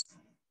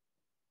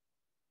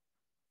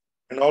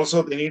 And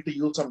also they need to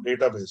use some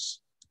database.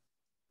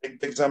 Take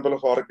the example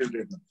of Oracle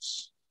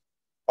database.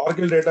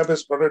 Oracle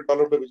database product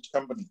developed by which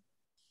company?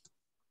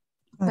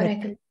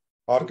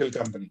 Oracle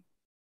company.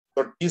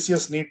 So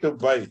TCS need to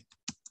buy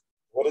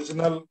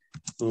original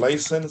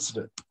licensed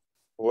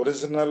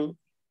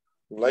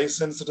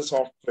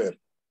software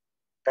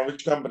from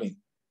which company?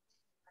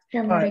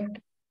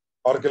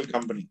 Oracle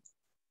company.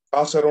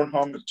 Cost around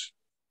how much?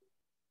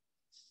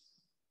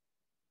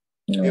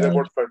 Near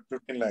about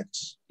 15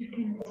 lakhs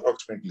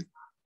approximately.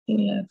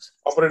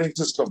 Operating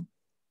system.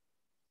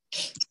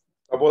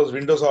 Suppose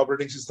Windows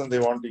operating system they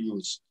want to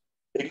use.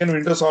 Again,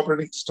 Windows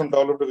operating system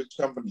developed by which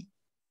company?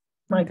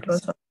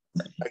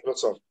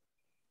 Microsoft.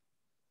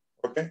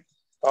 Okay.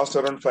 Cost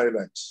around 5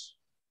 lakhs.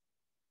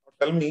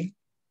 Tell me,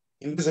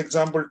 in this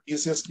example,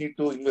 TCS need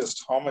to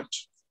invest how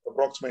much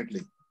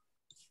approximately?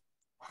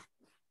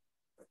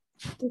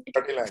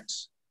 30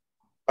 lakhs.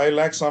 5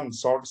 lakhs on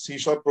C#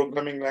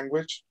 programming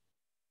language,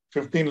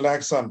 15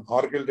 lakhs on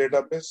Oracle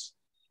database,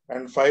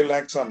 and 5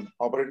 lakhs on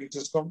operating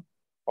system.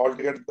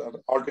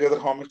 Altogether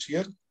how much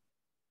here?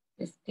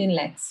 15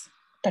 lakhs.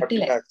 30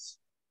 lakhs.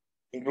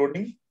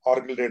 Including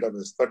Oracle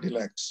database, 30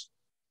 lakhs.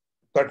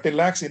 30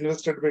 lakhs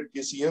invested by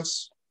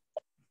TCS.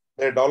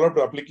 They developed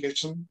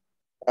application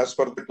as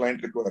per the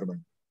client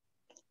requirement.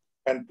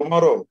 And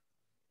tomorrow,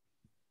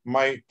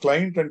 my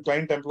client and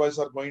client employees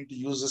are going to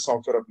use this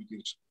software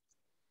application.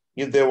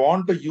 If they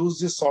want to use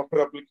this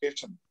software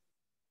application,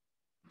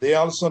 they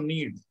also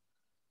need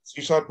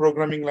C#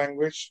 programming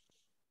language,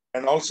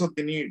 and also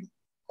they need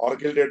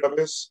Oracle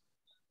database,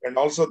 and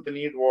also they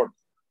need what?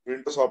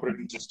 Windows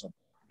operating system.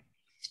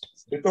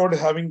 Without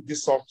having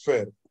this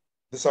software,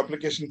 this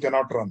application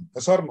cannot run.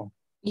 Yes or no?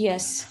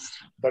 Yes.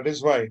 That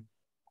is why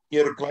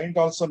here client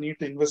also need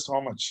to invest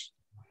how much?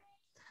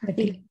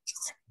 30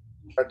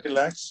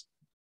 lakhs.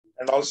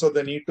 And also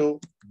they need to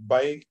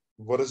buy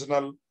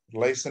original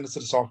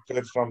licensed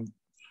software from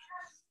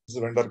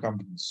the vendor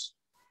companies.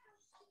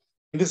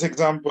 In this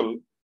example,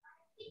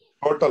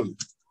 total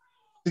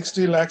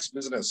 60 lakhs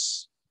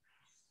business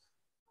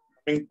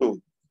coming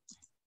to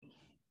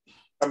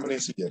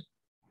companies here.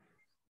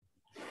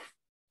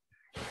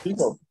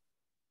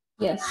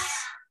 Yes.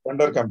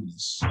 Vendor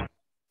companies.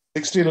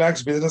 60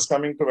 lakhs business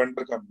coming to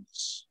vendor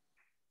companies.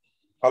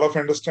 All of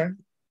you understand?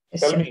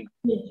 Yes, Tell sir. me,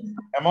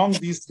 among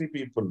these three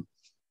people,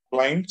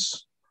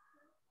 clients,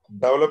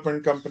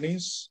 development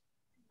companies,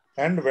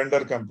 and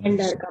vendor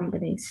companies.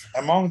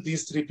 Among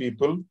these three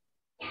people,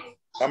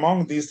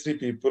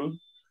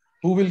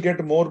 who will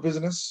get more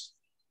business?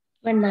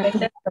 Vendor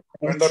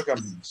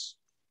companies.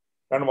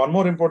 And one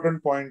more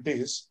important point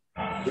is,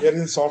 we are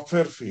in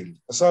software field.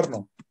 Yes or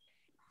no?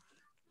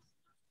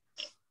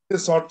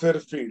 This software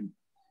field,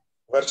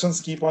 versions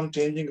keep on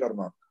changing or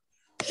not?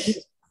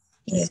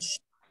 Yes.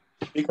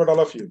 Speak out all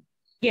of you.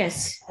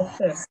 Yes.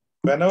 Sir.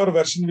 Whenever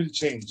version will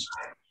change,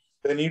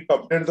 they need to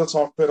update the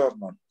software or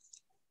not?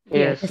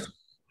 Yes.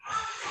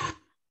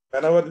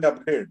 Whenever they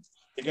update,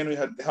 again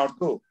they have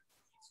to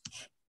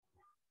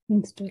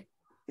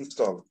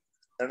install.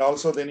 And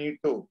also they need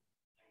to,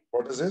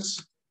 what is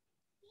this?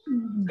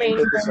 Maintain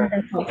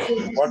the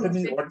software.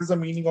 What is the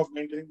meaning of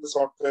maintaining the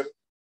software?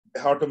 They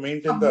have to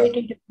maintain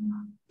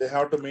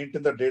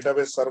the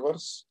database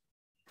servers.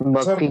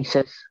 Bug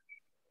fixes.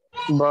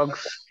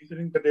 Bugs.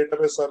 Maintaining the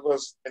database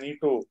servers, they need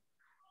to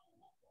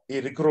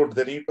recruit,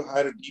 they need to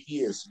hire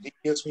DBAs.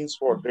 DBAs means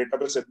what?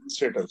 Database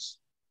administrators.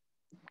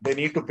 They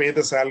need to pay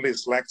the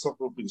salaries, lakhs of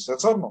rupees.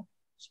 That's or no?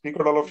 Speak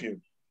out all of you.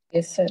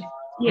 Yes, sir.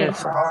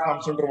 Yes. All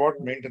comes under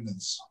what?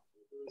 Maintenance.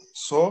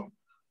 So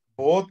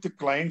both the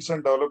clients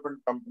and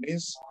development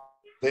companies,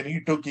 they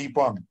need to keep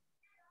on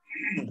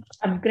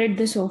Upgrade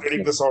the software.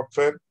 upgrading the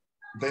software.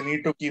 They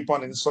need to keep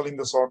on installing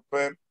the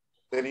software.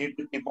 They need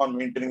to keep on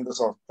maintaining the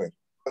software.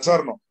 Yes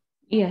or no?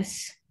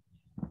 Yes.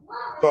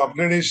 So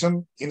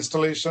upgradation,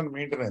 installation,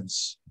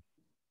 maintenance.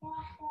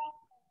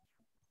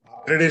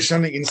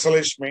 Upgradation,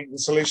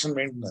 installation,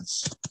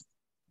 maintenance.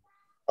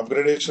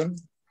 Upgradation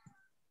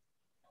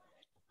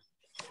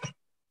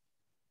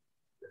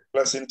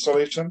plus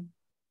installation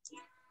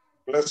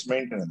plus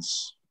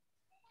maintenance.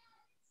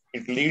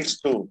 it leads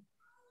to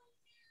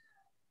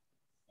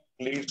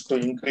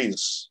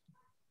increase.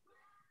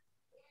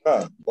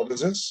 What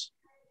is this?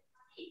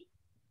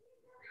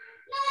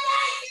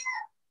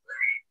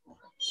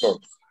 So,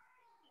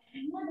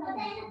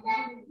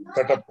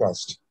 setup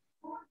cost.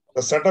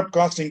 The setup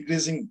cost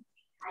increasing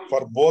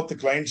for both the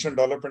clients and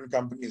development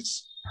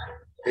companies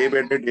day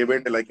by day,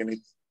 like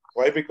anything.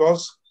 Why?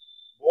 Because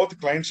both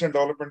clients and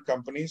development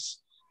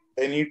companies,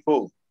 they need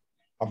to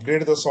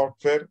upgrade the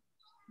software,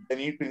 they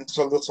need to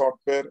install the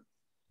software,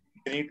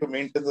 they need to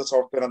maintain the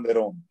software on their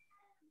own.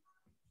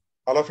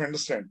 All of you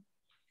understand?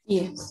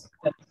 Yes.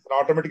 And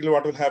automatically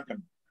what will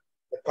happen?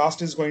 The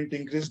cost is going to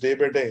increase day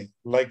by day,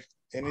 like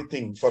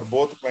anything for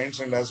both clients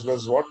and as well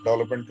as what?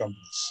 Development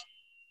companies.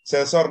 Say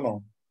yes or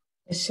no?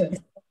 Yes, sir.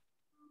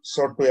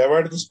 So to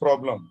avoid this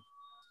problem,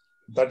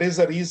 that is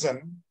the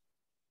reason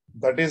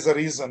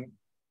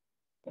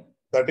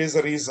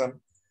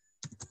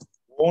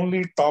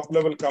only top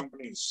level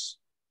companies,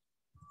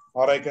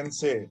 or I can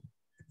say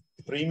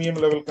premium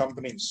level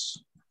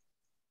companies,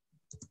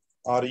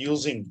 are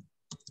using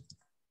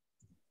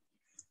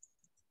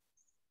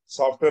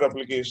software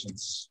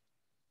applications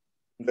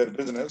in their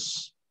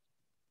business,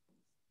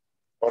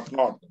 but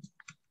not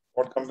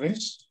what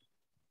companies?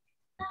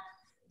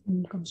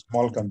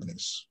 Small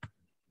companies.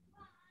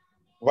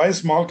 Why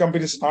small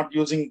companies not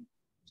using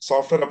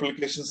software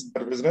applications in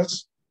their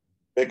business?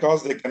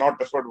 Because they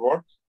cannot afford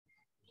what?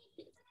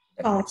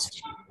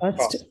 Cost. All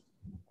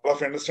of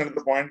you understand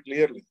the point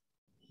clearly?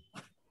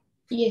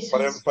 Yes.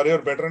 For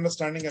your better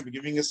understanding, I'm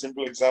giving a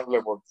simple example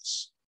about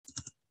this.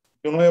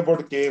 You know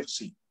about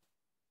KFC,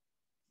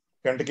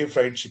 Kentucky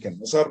Fried Chicken,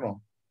 yes or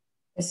no?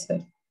 Yes,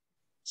 sir.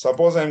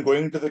 Suppose I'm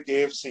going to the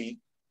KFC,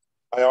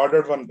 I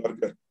ordered one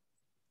burger.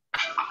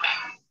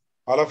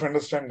 All of you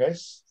understand,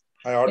 guys?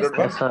 I ordered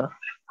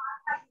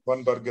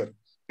one burger.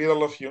 Clear,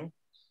 all of you?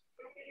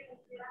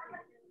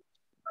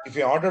 If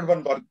you ordered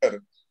one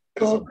burger,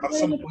 there is a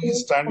person who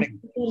is standing.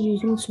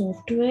 Using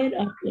software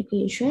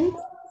application.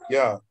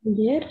 Yeah.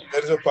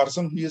 There is a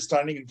person who is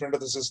standing in front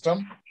of the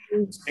system,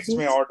 takes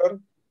my order,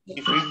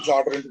 he feeds the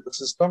order into the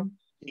system,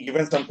 he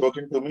gives some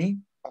token to me,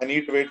 I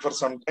need to wait for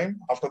some time,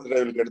 after that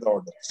I will get the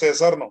order. Say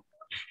yes or no?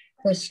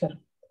 Yes, sir.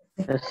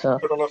 Yes, sir.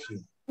 All of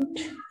you.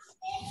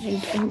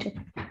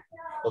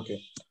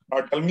 Okay.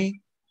 Now tell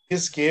me,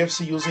 is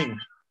KFC using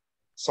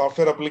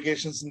software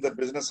applications in their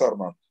business or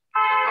not?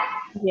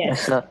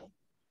 Yes, sir.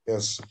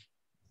 Yes.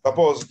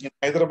 Suppose in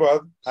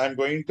Hyderabad, I am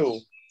going to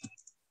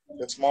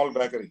a small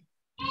bakery.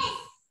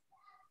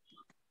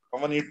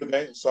 Someone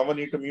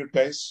need to mute,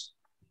 guys.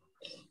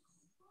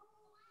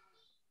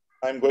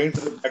 I am going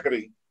to the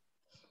bakery.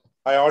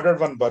 I ordered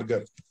one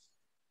burger.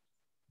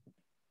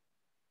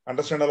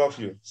 Understand, all of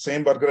you?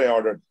 Same burger I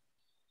ordered.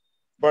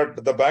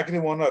 But the bakery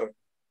owner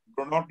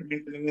do not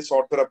maintain any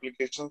software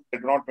applications. They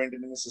do not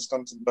maintain any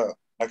systems in the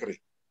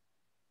bakery.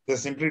 They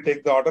simply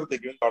take the order, they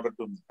give the order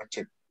to me. That's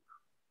it.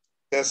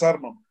 Yes or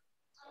no?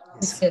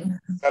 Yes, sir.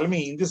 Tell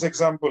me, in this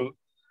example,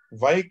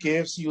 why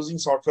KFC using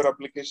software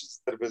applications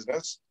in their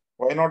business?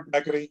 Why not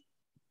bakery?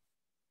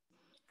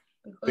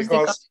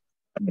 Because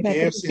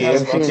KFC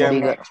has lots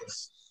of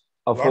branches.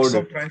 Lots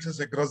of branches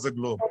across the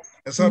globe.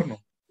 Yes or no?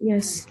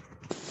 Yes.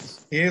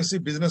 KFC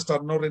business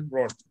turnover in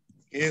what?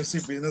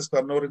 KFC business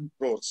turnover in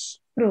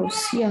crores.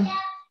 Pros, yeah.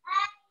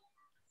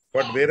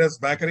 But whereas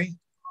bakery,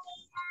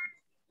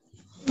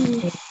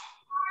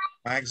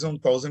 maximum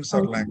thousands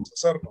or lakhs.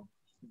 Yes or no?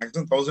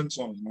 Maximum thousands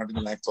only, not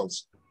in lakhs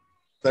also.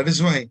 That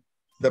is why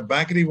the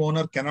bakery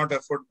owner cannot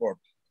afford what?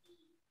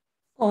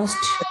 Cost.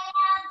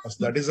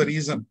 That is the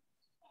reason.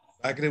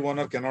 Bakery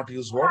owner cannot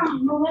use what?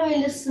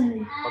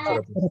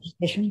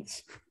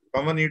 Applications.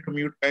 Someone need to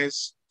mute,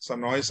 guys.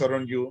 Some noise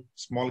around you.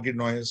 Small kid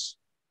noise.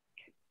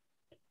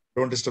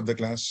 Don't disturb the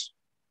class.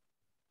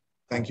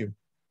 Thank you.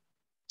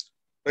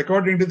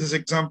 According to this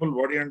example,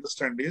 what you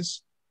understand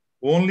is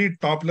only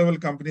top level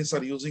companies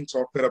are using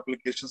software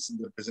applications in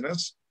their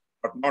business,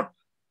 but not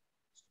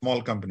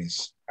small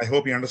companies. I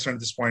hope you understand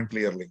this point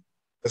clearly.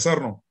 Yes or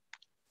no?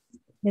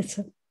 Yes,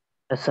 sir.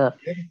 Yes, sir.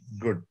 Okay,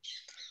 good.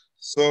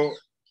 So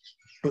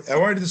to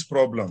avoid this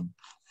problem,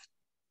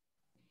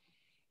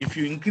 if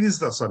you decrease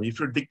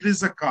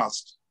the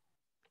cost,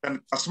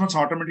 then customers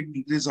automatically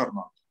increase or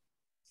not?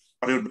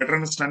 For your better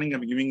understanding,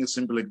 I'm giving a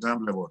simple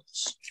example about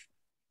this.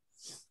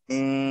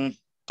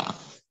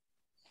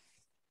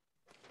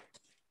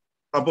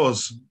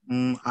 Suppose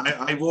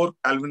I wore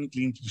Calvin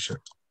Klein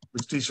t-shirt.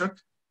 Which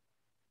t-shirt?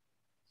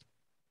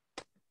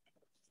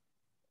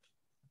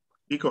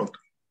 Speak out.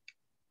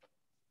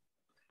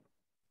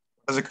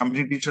 What is a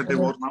company t-shirt I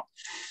wore now?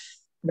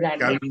 Brand.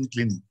 Calvin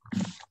Klein.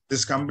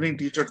 This company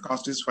t-shirt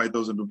cost is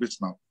 5,000 rupees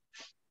now.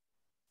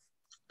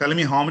 Tell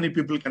me how many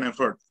people can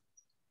afford?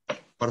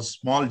 For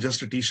small,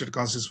 just a t-shirt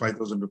cost is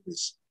 5,000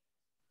 rupees.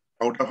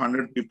 Out of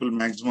 100 people,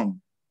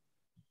 maximum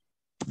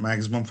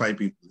 5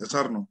 people. Yes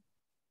or no?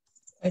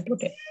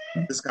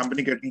 This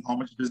company getting how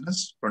much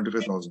business?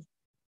 25,000.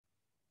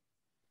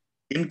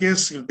 In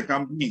case if the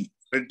company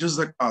reduces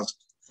the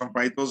cost from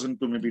 5,000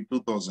 to maybe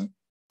 2,000,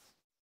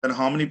 then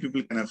how many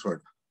people can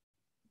afford?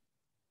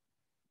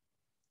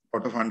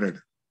 out of 100?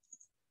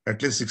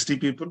 At least 60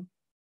 people?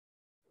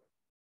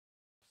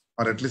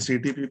 Or at least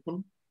 80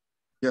 people?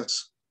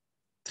 Yes.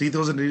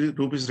 3,000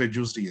 rupees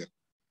reduced here.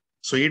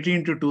 So 80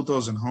 into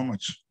 2,000, how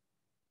much?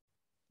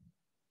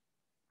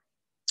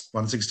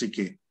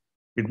 160K.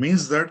 It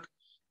means that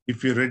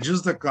if you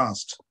reduce the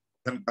cost,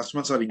 then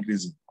customers are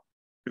increasing.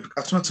 If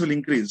customers will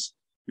increase,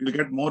 you will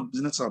get more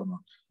business or not?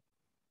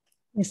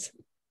 Yes.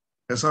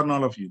 Yes or no,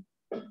 all of you?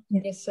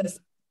 Yes, sir.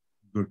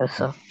 Good. Yes,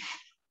 sir.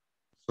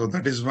 So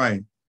that is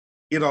why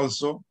here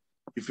also,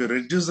 if you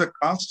reduce the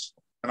cost,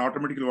 then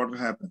automatically what will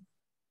happen?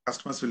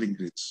 Customers will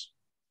increase.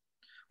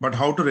 But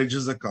how to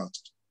reduce the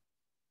cost?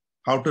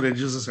 How to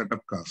reduce the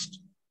setup cost?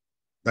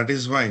 That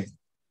is why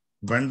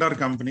vendor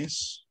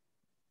companies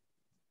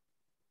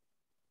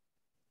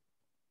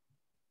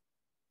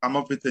come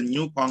up with a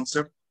new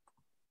concept.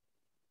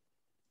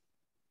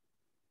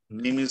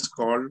 Name is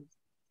called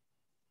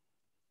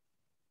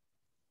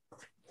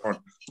what?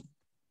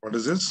 What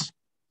is this?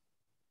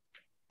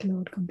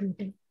 Cloud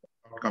computing.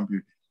 Cloud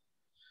computing.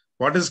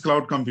 What is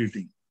cloud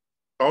computing?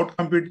 Cloud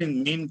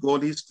computing main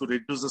goal is to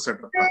reduce the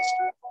setup cost.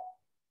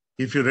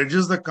 If you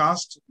reduce the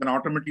cost, then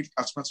automatically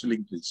customers will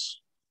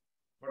increase.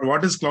 But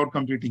what is cloud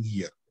computing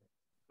here?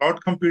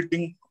 Cloud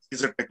computing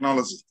is a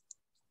technology.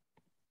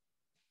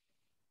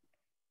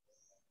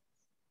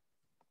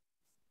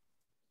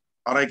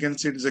 Or I can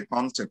say it is a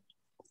concept.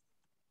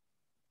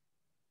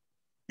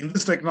 In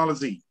this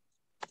technology,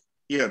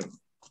 here,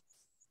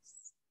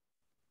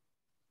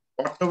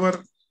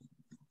 whatever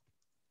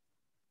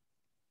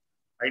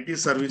IT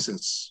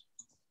services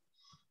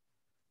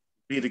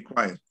we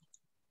require,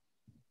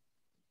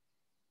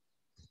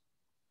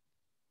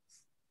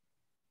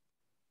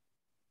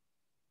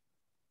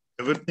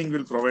 everything will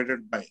be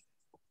provided by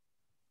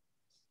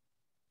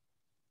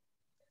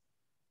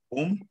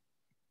whom?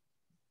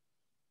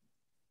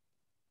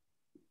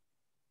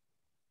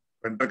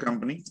 Vendor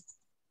company.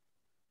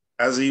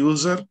 As a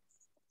user,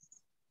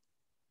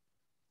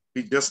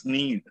 we just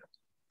need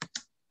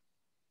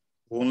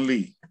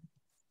only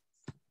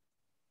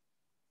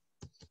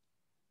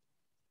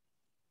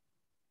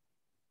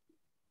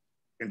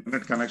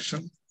internet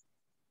connection,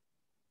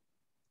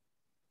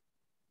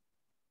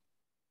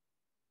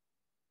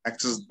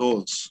 access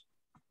those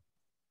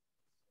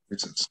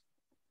services.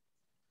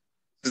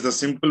 This is the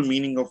simple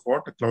meaning of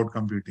what? Cloud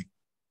computing.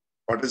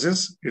 What is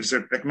this? It's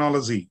a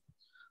technology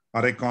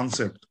or a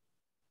concept.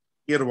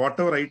 Here,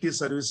 whatever IT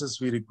services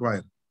we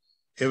require,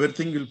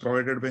 everything will be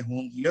provided by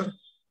whom here?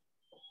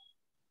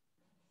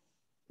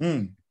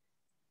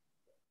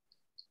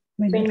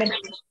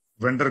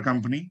 Vendor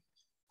company.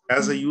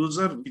 As a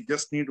user, we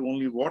just need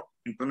only what?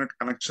 Internet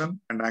connection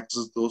and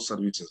access those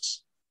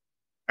services.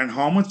 And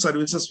how much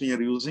services we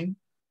are using?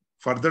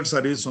 For that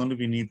service only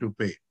we need to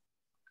pay.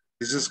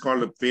 This is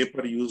called a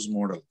pay-per-use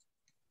model.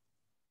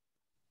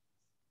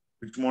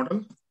 Which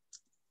model?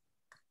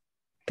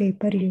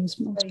 Pay-per-use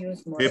model.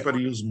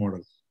 Pay-per-use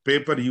model.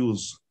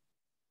 Pay-per-use.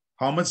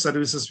 How much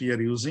services we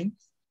are using?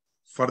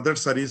 For that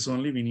service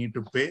only we need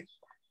to pay.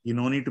 You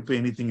no need to pay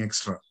anything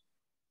extra.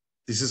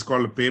 This is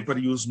called a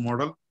pay-per-use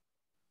model.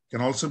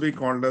 Can also be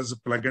called as a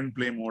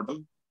plug-and-play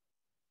model.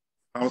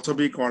 Can also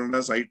be called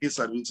as IT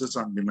services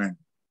on demand.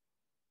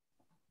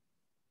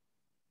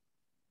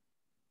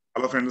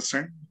 All of you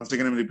understand? Once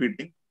again, I'm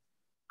repeating.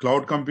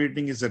 Cloud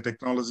computing is a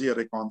technology or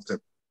a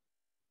concept.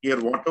 Here,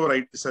 whatever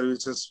IT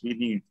services we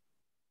need,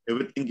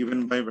 everything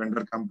given by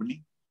vendor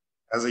company.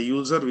 As a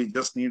user, we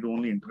just need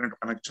only internet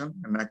connection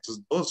and access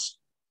those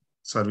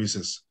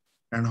services.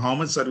 And how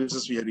much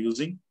services we are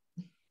using?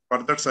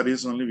 For that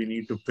service only we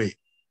need to pay.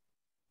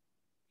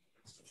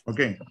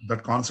 Okay,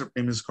 that concept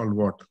name is called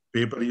what?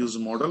 Pay-per-use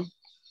model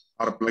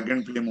or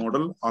plug-and-play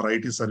model or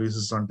IT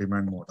services on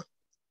demand model.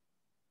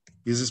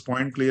 Is this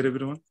point clear,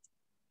 everyone?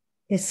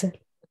 Yes, sir.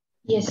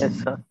 Yes,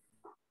 sir.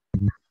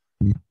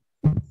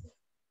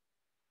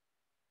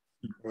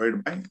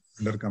 Provided by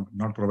vendor company,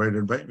 not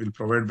provided by, will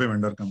provide by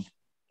vendor company.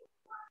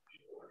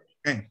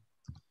 Okay.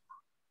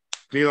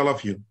 Clear, all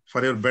of you.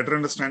 For your better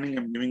understanding,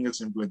 I'm giving a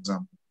simple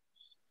example.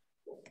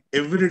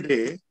 Every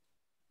day,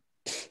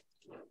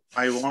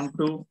 I want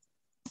to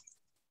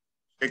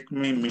check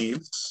my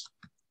mails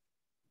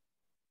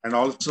and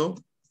also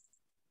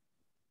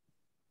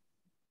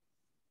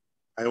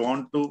I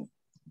want to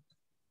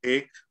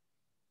take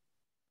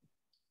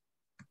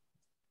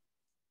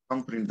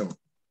some printout.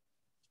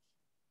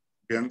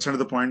 You understand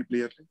the point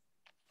clearly?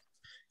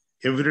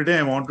 Every day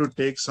I want to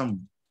take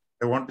some,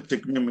 I want to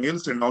check my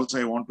mails and also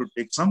I want to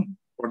take some,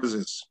 what is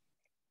this?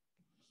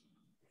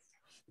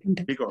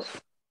 Because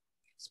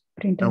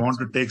I want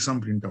to take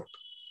some printout.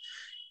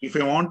 If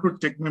I want to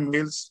check my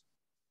mails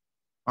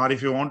or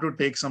if I want to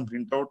take some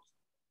printout,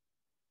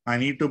 I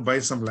need to buy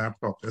some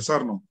laptop. Yes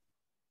or no?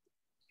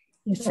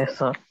 Yes,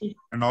 sir.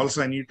 And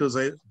also I need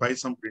to buy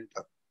some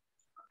printer.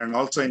 And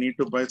also I need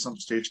to buy some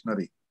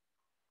stationery.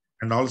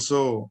 And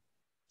also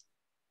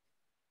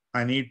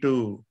I need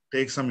to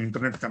take some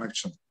internet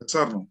connection. Yes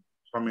or no?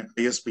 From an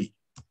ISP.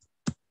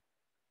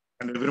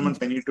 And every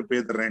month I need to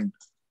pay the rent.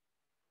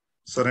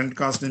 So rent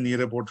cost in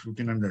near about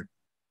 1,500.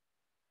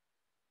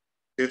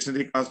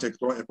 Stationery cost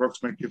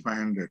approximately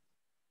 500.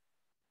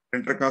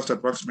 Printer cost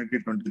approximately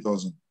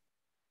 20,000.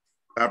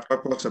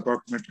 Laptop cost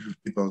approximately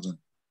 50,000.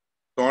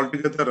 So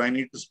altogether, I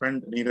need to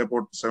spend near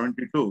about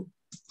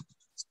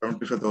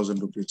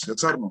 75,000 rupees.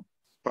 Yes or no?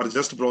 For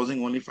just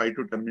browsing only 5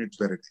 to 10 minutes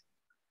per day.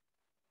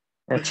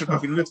 Instead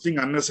of investing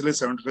unnecessarily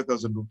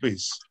 75,000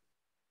 rupees,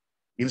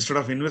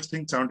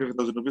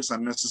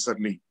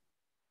 unnecessarily,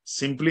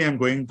 simply I'm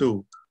going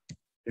to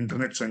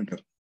internet center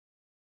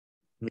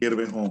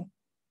nearby home,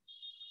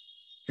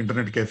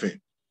 internet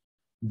cafe.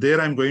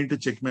 There I'm going to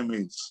check my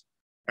mails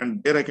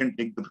and there I can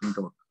take the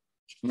printout.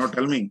 Now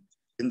tell me,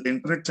 in the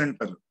internet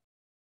center,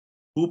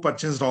 who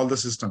purchased all the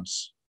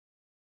systems?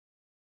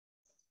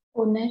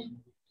 Owner.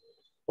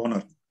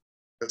 Owner.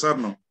 Yes or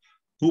no?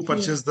 Who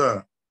purchased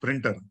the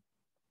printer?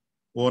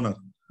 Owner.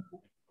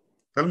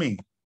 Tell me.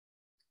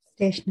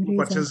 Stationery. Who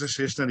purchased the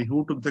stationery?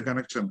 Who took the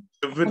connection?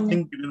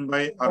 Everything given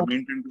by or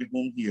maintained by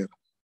whom here?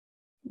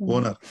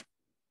 Owner.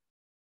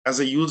 As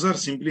a user,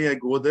 simply I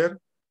go there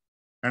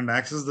and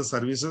access the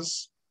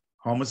services,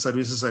 how much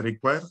services I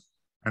require,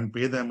 and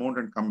pay the amount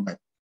and come back.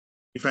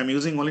 If I'm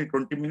using only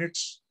 20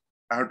 minutes,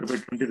 I have to pay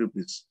 20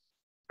 rupees.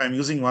 If I'm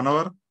using 1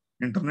 hour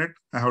internet,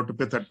 I have to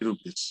pay 30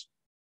 rupees.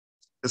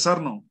 Yes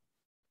or no?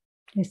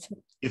 Yes, sir.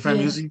 If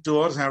I'm using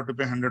 2 hours, I have to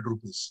pay 100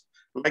 rupees.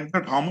 Like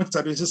that, how much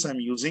services I'm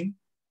using,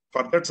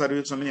 for that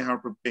service only I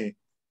have to pay.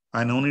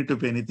 I no need to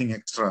pay anything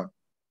extra.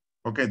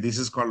 Okay, this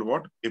is called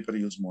what?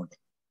 Pay-per-use model.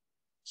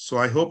 So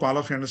I hope all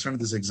of you understand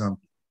this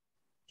example.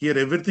 Here,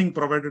 everything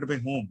provided by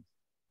whom?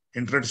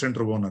 Internet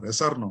center owner. Yes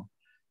or no?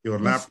 Your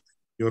laptop,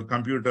 your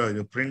computer,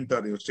 your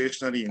printer, your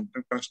stationery,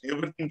 internet connection,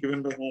 everything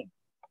given by whom?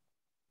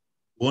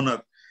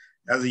 Owner.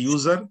 As a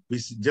user, we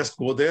just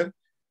go there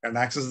and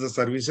access the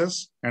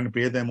services and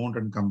pay the amount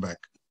and come back.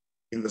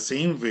 In the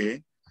same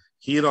way,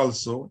 here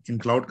also, in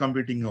cloud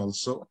computing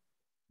also,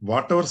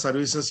 whatever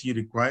services you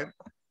require,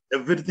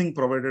 everything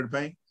provided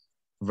by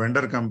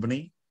vendor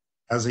company.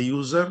 As a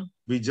user,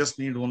 we just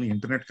need only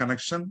internet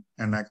connection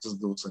and access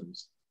those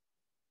services.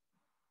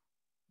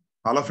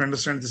 All of you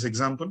understand this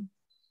example?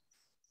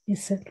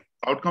 Yes, sir.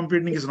 Cloud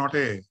computing is not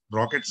a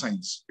rocket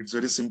science. It's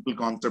very simple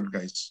concept,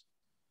 guys.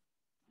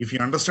 If you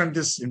understand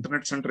this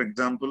internet center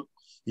example,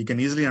 you can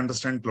easily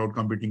understand cloud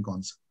computing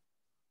concept.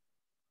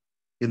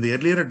 In the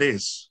earlier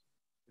days,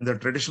 in the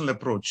traditional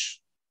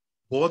approach,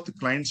 both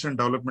clients and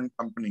development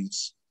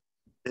companies,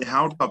 they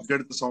have to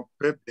upgrade the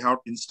software, they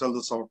have to install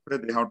the software,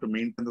 they have to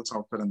maintain the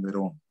software on their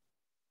own.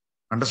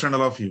 Understand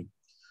all of you.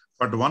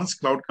 But once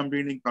cloud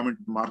computing come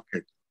into the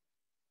market,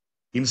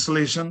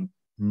 installation,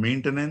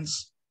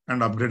 maintenance,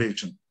 and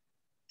upgradation,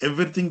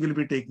 everything will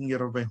be taken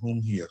care of by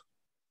whom here?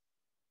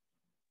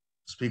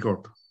 Speak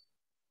out.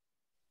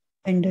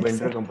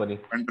 Vendor company.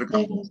 Vendor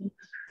company.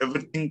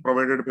 Everything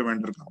provided by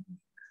vendor company.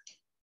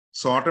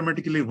 So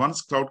automatically,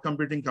 once cloud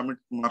computing come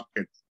into the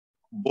market,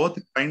 both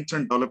clients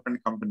and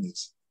development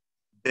companies,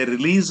 they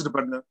released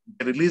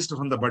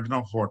from the burden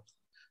of what?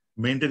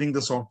 Maintaining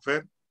the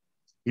software,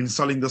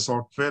 installing the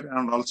software,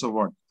 and also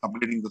what?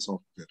 Upgrading the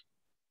software.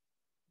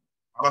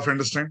 All of you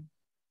understand?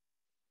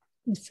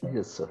 Yes, sir.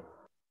 Yes, sir.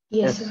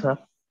 Yes, sir.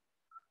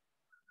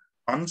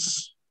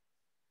 Once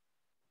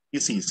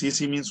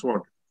CC means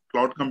what?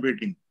 Cloud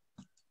computing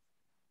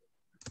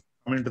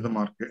come into the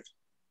market.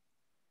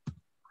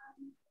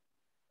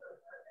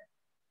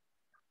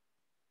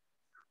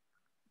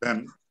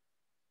 Then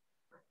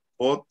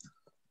both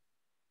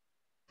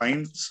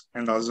clients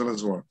and as well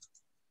as what?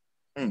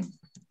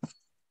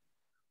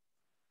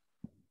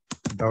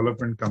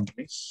 Development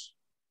companies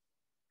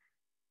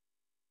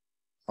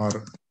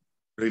or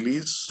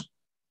release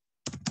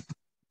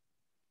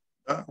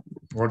the,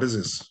 what is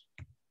this?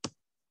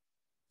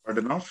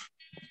 Burden of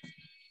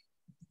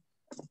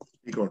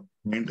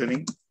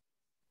maintaining.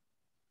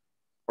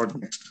 What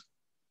next?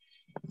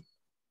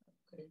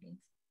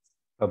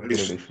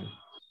 Upgradation.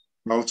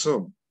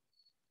 Also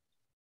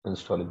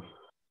Installing.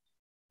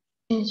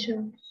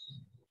 Installing.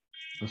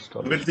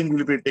 everything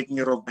will be taken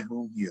care of by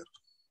whom here?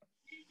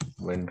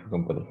 Vendor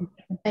company.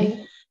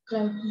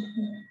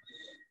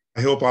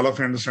 I hope all of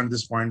you understand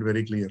this point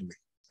very clearly.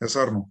 Yes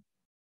or no?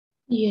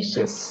 Yes,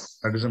 sir. Yes.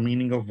 That is the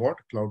meaning of what?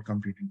 Cloud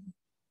computing.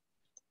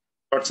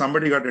 But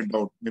somebody got a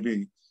doubt.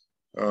 Maybe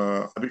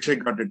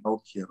Abhishek got a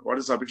doubt here. What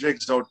is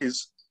Abhishek's doubt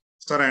is,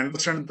 sir, I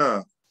understand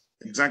the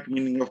exact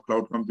meaning of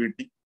cloud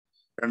computing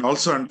and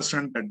also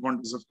understand the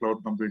advantages of cloud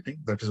computing.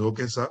 That is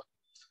okay, sir.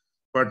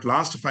 But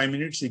last 5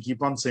 minutes, you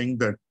keep on saying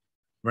that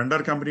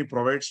vendor company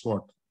provides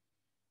what?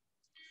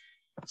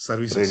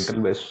 Services.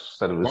 Rental-based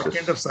services. What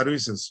kind of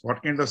services?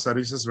 What kind of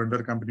services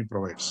vendor company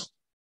provides?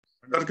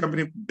 Vendor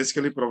company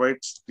basically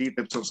provides 3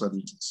 types of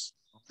services.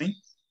 Okay?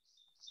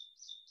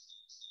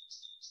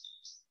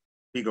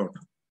 We got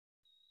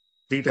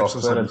 3 types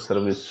Software of and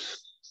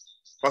service.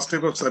 First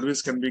type of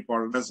service can be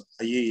called as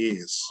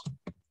IaaS.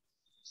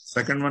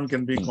 Second one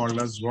can be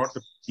called as what?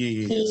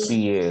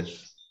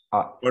 PaaS.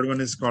 Third one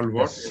is called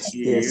what?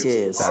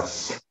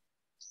 Yes.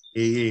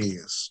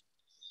 AaaS.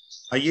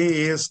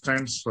 IaaS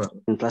stands for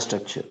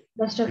Infrastructure.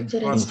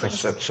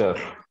 Infrastructure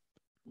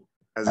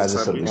As a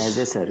service. As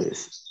a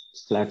service.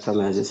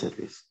 Platform as a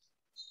service.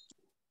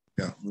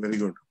 Yeah, very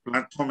good.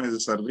 Platform as a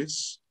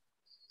service.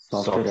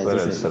 Software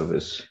as a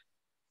service.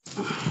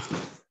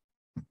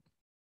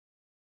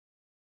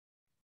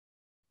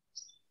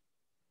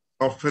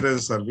 Software as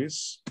a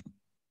service.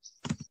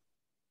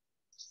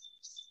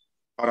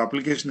 Or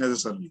application as a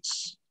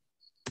service.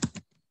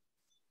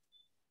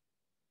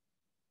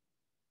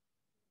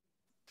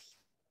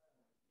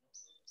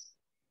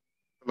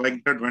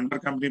 Like that, vendor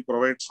company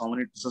provides how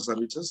many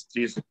services?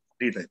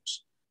 Three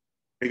types.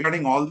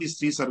 Regarding all these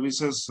three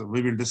services,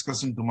 we will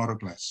discuss in tomorrow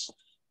class.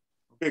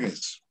 Okay,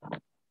 guys.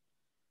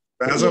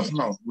 As of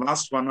now,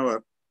 last 1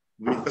 hour,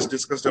 we just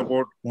discussed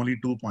about only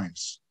 2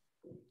 points.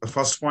 The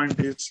first point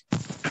is,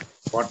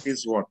 what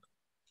is what?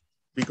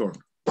 Speak out.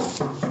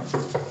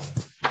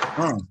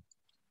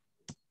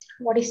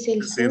 What is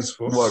Salesforce?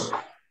 Salesforce.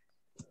 What?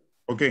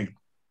 Okay.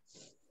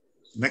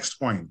 Next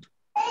point.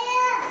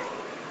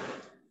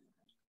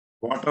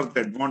 What are the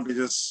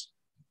advantages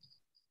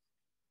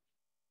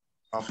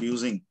of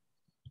using?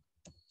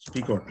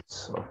 Speak out.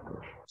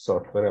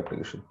 Software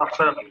application.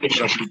 Software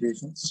application.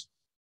 Applications.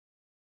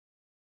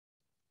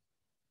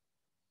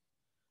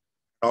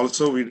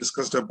 Also, we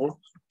discussed about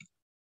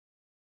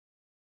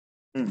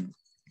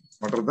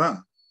what are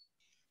the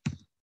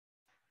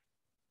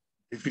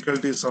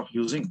difficulties of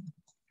using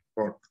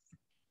what?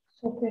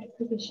 Software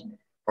application.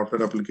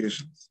 Software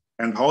applications,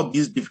 and how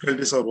these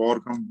difficulties are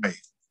overcome by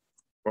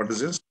what is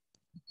this?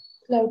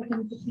 Cloud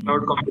computing.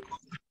 Cloud computing.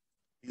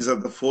 These are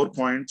the 4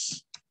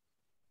 points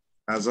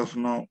as of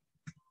now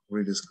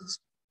we discussed.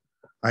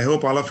 I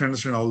hope all of you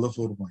understand all the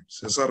 4 points.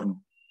 Yes or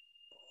no?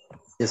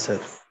 Yes, sir.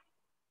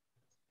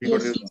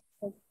 Yes.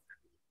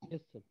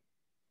 Yes, sir.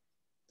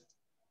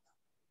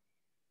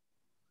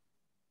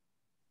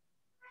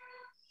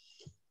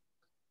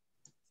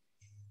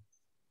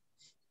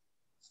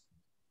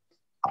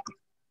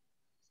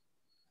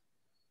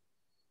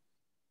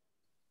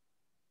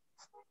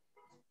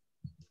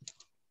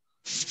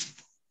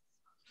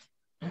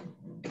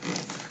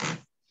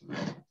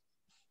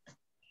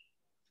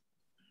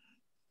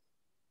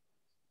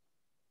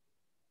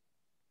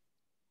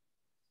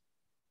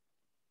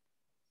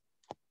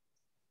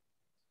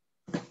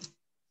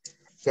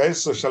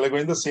 Guys, so shall I go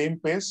in the same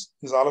pace?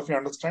 Is all of you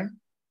understand?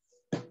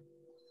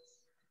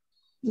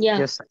 Yeah.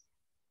 Yes, sir.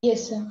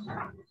 Yes, sir.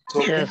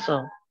 So, Yes,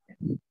 sir.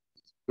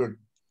 good.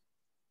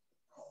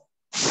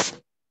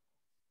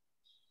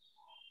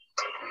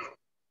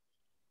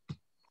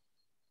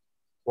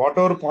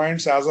 Whatever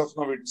points as of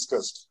now we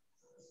discussed,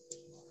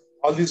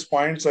 all these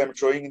points I am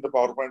showing in the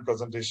PowerPoint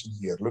presentation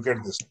here. Look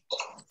at this.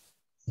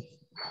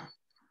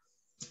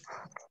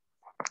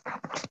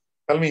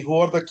 Tell me, who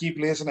are the key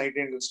players in IT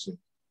industry?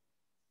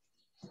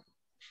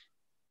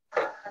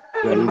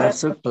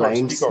 Vendors,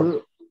 clients,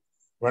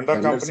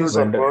 Vendor companies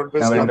or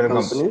product-based vendor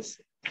companies?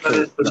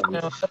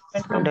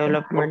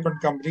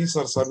 Development Companies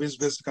or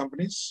service-based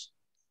companies?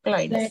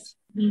 Clients.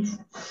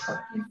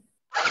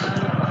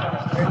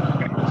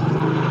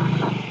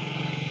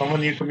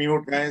 Someone need to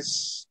mute,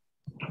 guys.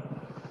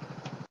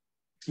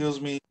 Excuse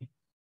me.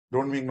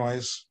 Don't make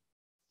noise.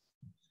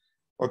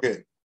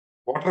 Okay.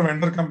 What are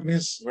vendor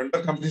companies?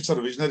 Vendor companies are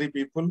visionary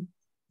people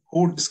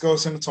who discover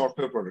and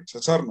software products.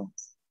 Yes or no?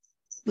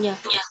 Yeah.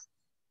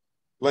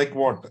 Like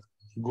what?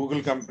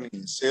 Google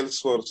companies,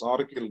 Salesforce,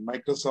 Oracle,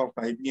 Microsoft,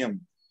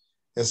 IBM,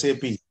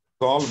 SAP.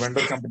 All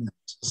vendor companies.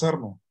 Yes or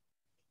no?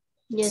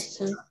 Yes,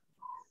 sir.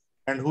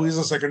 And who is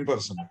the second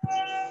person?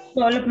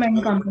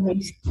 Development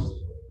companies.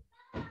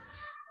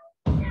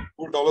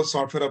 Who develops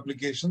software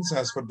applications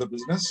as per the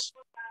business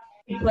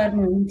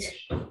Requirements.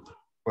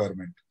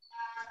 requirement?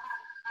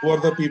 Who are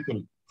the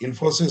people?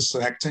 Infosys,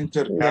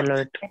 Accenture,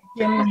 Deloitte.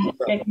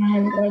 Tech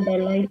Mahindra,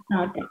 Deloitte,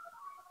 Ratan.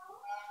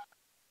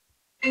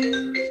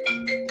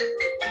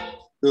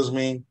 Excuse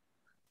me.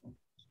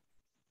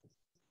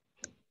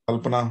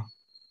 Kalpana,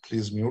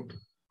 please mute.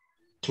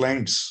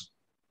 Clients.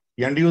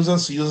 End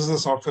users uses the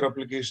software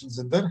applications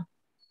in their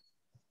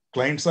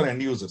clients are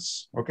end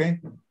users. Okay.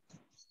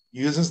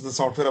 Uses the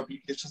software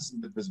applications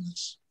in the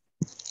business.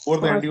 Who are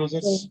the end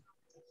users?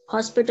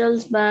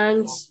 Hospitals,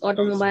 banks,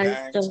 automobiles,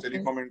 Banks,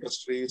 telecom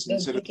industries,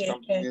 insurance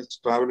companies,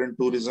 travel and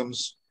tourism.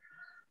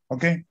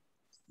 Okay.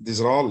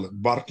 These are all.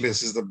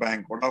 Barclays is the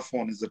bank.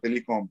 Vodafone is the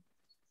telecom.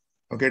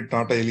 Okay.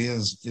 Tata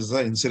Alliance is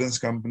the insurance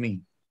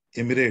company.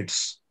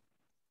 Emirates,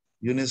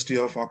 University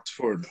of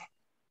Oxford.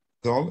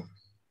 They're all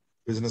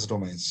business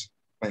domains.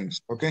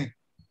 Thanks. Okay.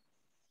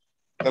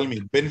 Tell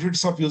me,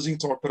 benefits of using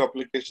software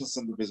applications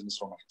in the business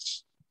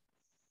domains.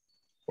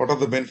 What are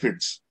the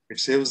benefits? It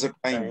saves the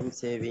time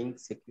saving,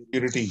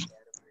 security,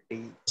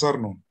 yes or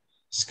no?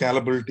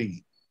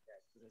 Scalability.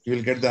 You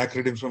will get the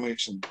accurate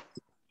information.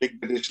 Take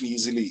the decision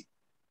easily.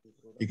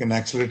 You can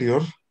accelerate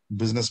your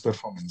business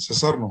performance.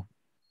 Yes or no?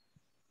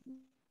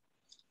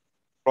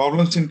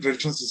 Problems in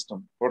traditional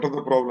system. What are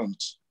the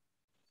problems?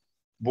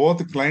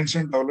 Both clients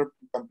and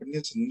development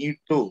companies need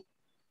to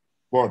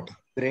what?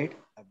 upgrade,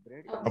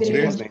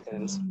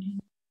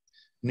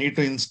 need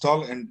to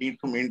install and need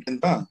to maintain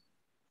the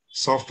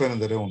software on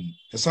their own.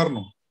 Yes or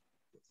no?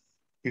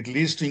 It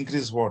leads to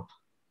increase what?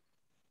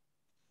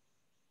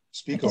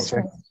 Speak out.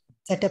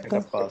 Setup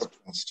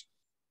cost.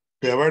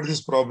 To avoid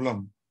this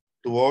problem,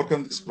 to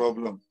overcome this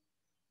problem,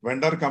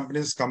 vendor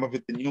companies come up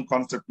with a new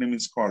concept name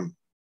is called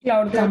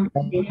Cloud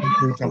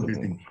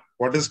computing.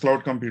 What is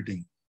cloud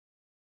computing?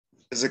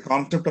 It's a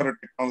concept or a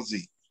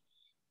technology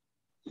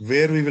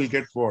where we will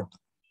get what?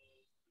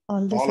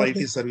 All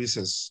IT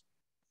services,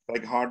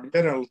 like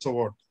hardware and also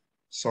what?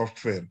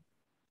 Software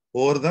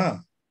over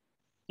the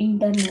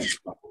internet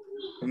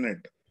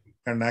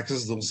and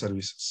access those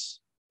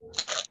services.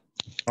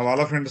 Now all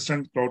of you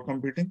understand cloud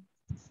computing?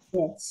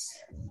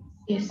 Yes.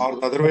 Or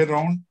the other way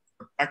around,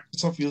 the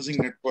practice of using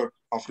network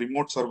of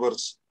remote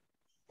servers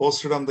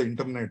hosted on the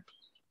internet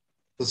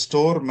to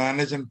store,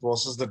 manage, and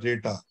process the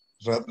data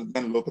rather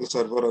than local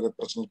server or a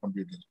personal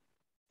computer.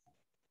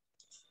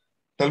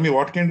 Tell me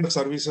what kind of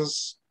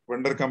services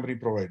vendor company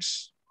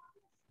provides?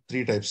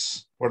 3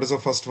 types. What is the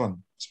first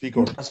one? Speak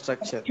out.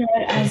 Infrastructure.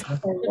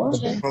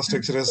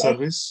 Infrastructure as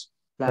service.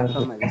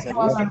 Platform as a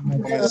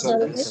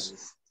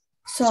service.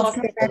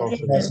 Software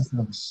as a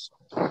service.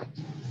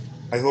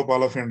 I hope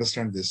all of you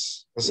understand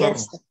this. Yes, sir.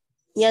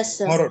 Yes,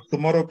 sir.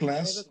 Tomorrow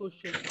class,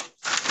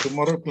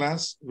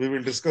 we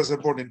will discuss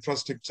about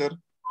infrastructure,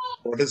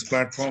 what is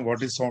platform,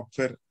 what is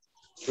software.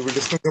 We will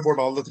discuss about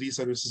all the 3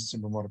 services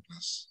in tomorrow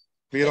class.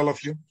 Clear, all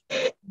of you?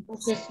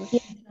 Okay, sir.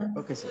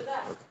 Okay, sir.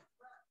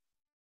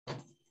 Okay.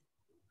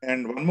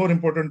 And one more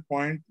important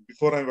point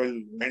before I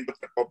will wind up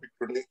the topic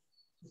today.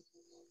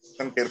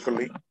 Listen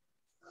carefully.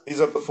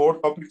 These are the 4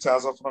 topics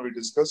as of now we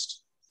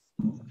discussed.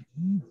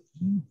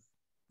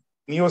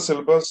 In your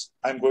syllabus,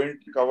 I'm going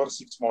to cover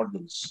 6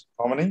 modules.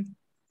 How many?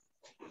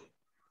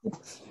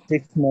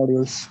 6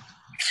 modules.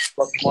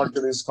 First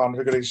module is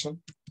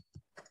configuration.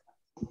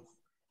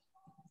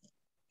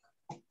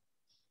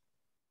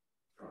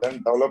 Then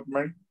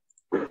development.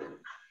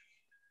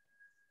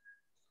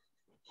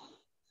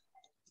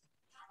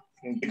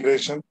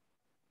 Integration.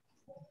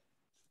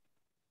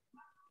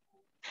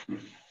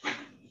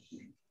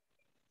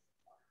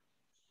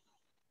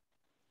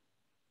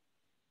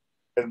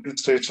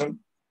 Administration.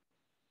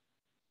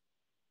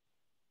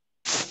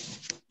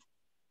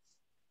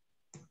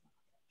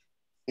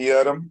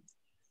 CRM.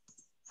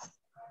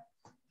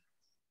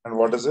 And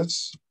what is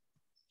this?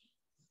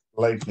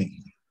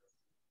 Lightning.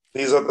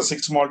 These are the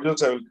 6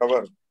 modules I will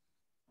cover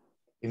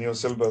in your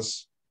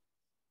syllabus.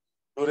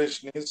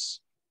 Duration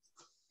is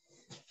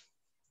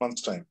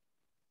month's time.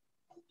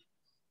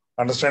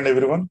 Understand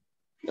everyone?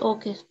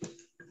 Okay.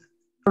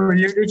 Will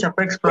you teach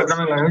Apex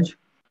programming language?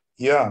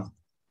 Yeah.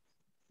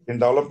 In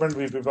development,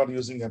 we prefer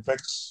using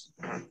Apex,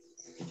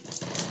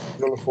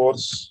 Visual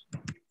Force,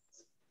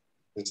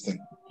 this thing.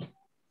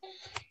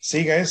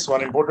 See guys,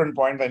 one important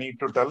point I need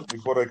to tell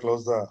before I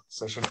close the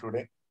session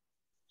today.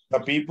 The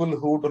people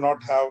who do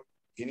not have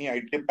any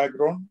IT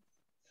background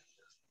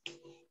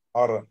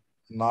or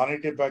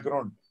non-IT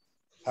background,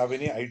 have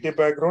any IT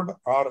background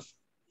or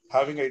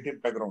having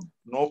IT background,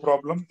 no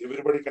problem.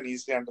 Everybody can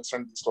easily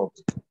understand this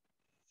topic.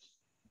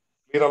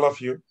 Clear, all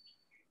of you?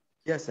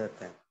 Yes, sir.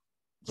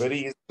 Very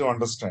easy to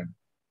understand.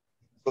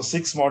 So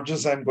 6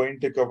 modules I'm going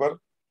to cover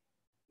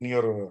in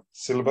your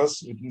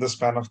syllabus within the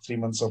span of 3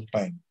 months of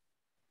time.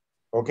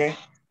 Okay.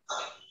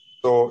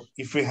 So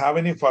if you have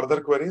any further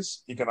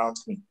queries, you can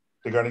ask me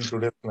regarding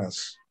today's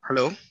class.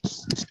 Hello.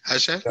 Hi,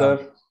 sir. Yeah.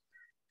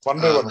 One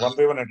by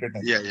one at a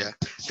time. Yeah.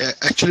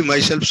 Actually,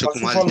 myself,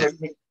 Sukumal.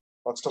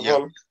 First of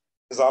all,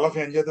 is all of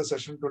you enjoy the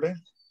session today?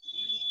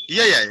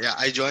 Yeah.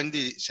 I joined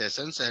the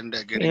sessions and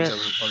getting some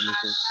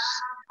information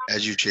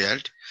as you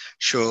shared.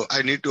 So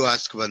I need to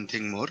ask one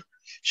thing more.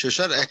 So,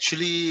 sir,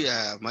 actually,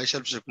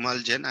 myself,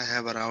 Sukumal Jain, I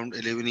have around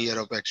 11 years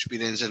of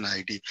experience in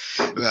IT.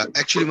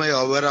 Actually, my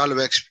overall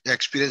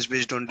experience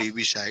based on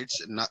DB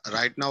sites.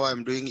 Right now,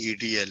 I'm doing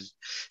ETL.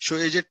 So,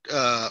 is it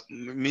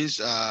means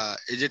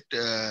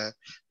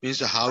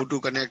how to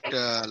connect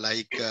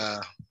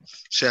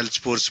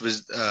Salesforce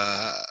with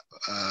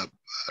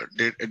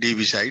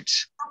DB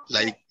sites,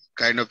 like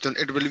kind of thing?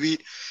 It will be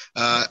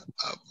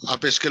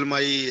upskill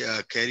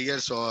my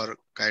careers or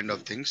kind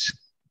of things.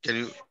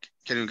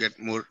 Can you get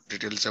more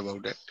details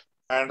about that?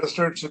 I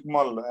understood,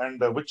 Sukumal.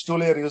 And which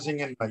tool are you using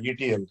in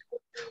ETL?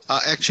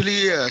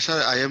 Actually,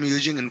 sir, I am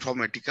using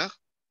Informatica.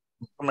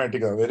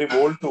 Informatica, very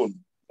old tool.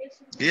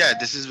 Yeah,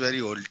 this is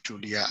very old tool.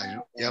 Yeah, I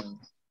know. Yep.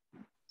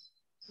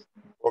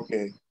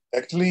 Okay.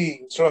 Actually,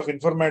 instead of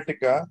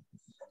Informatica,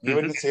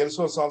 even in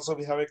Salesforce also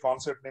we have a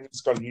concept name.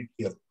 It's called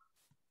ETL.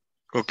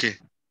 Okay.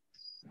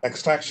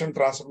 Extraction,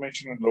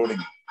 transformation, and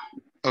loading.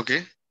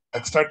 Okay.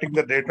 Extracting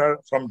the data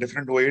from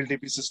different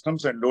OLTP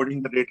systems and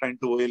loading the data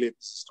into OLAP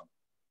system.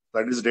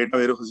 That is data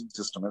warehousing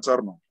system. Yes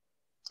or no?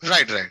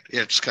 Right.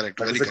 Yeah, it's correct.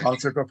 That is the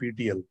concept of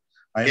ETL.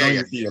 I know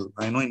ETL.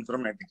 I know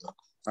Informatica.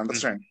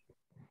 Understand?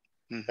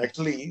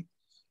 Actually,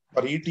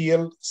 for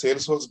ETL,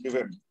 Salesforce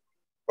given.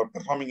 For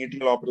performing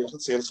ETL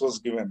operations,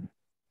 Salesforce given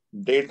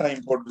data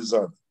import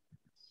wizard.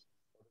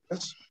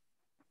 Yes.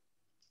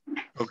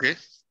 Okay.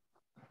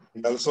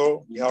 And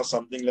also, we have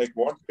something like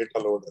what? Data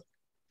loader.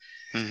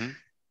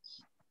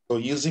 So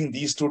using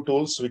these 2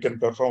 tools, we can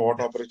perform what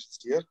operations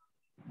here?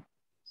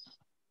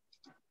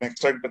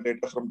 extract the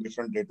data from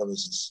different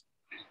databases,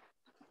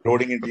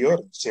 loading into your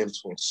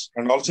Salesforce,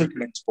 and also you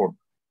can export.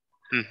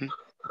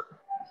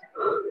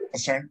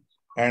 Understand?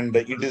 And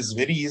it is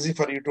very easy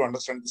for you to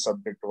understand the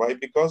subject. Why?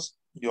 Because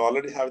you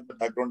already have the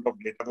background of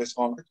database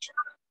knowledge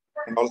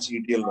and also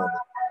ETL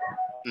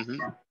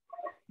knowledge.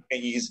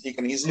 You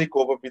can easily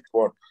cope up with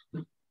what?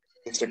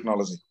 This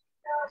technology.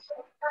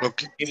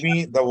 Okay.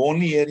 Maybe the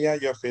only area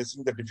you are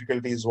facing the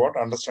difficulty is what?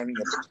 Understanding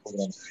Apex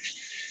programming.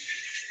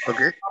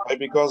 Okay. Why?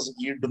 Because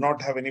you do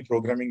not have any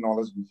programming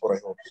knowledge before, I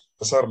hope.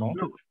 Yes or no?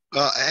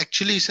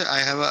 Actually, sir,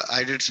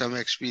 I did some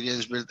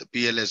experience with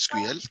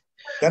PLSQL.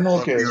 Then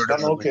okay.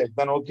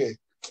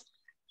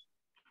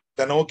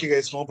 Then okay,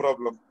 guys, no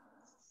problem.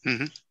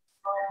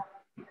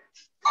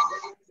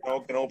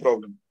 Okay, no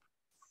problem.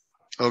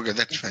 Okay,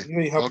 that's fine.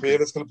 Anyway, you have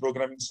PLSQL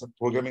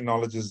programming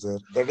knowledge is there.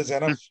 That is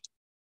enough.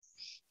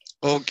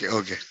 Okay,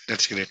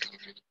 that's great.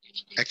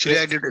 Actually,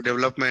 I did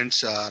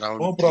developments around.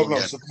 No problem,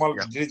 Sukumal.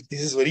 Yeah.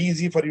 This is very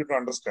easy for you to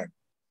understand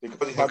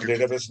because you have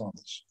database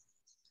knowledge.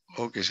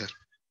 Okay, sir.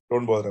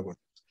 Don't bother about it.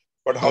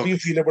 But how do you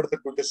feel about the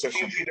today's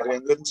session? Are you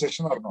enjoying the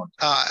session or not?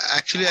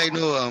 Actually, I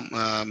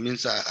know.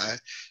 Means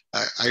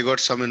I got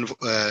some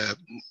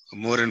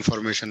more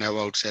information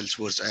about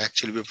Salesforce.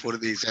 Actually, before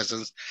these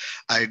sessions,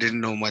 I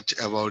didn't know much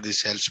about the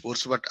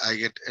Salesforce, but I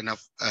get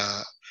enough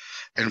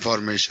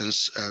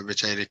informations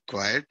which I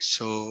required.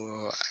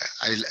 So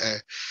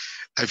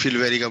I feel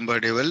very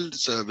comfortable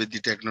with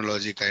the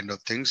technology kind of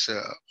things.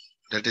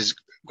 That is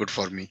good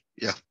for me.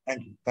 Yeah.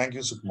 Thank you,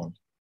 Sukumal.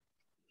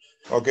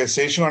 Okay,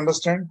 Seshu,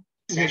 understand?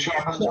 Yes,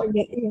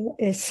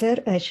 sir.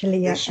 Actually,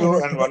 yeah.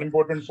 Seshu, and one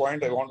important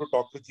point, I want to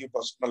talk with you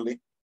personally.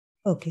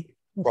 Okay.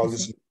 Call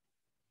this.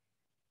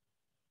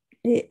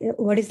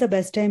 What is the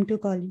best time to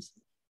call you, sir?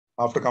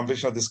 After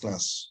completion of this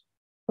class.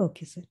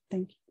 Okay, sir.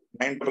 Thank you.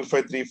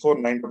 95534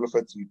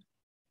 95532.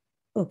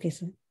 Okay,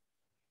 sir.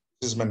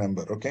 This is my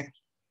number, okay?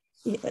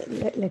 Yeah,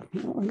 let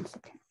me know 1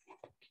 second.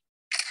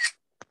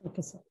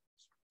 Okay, sir.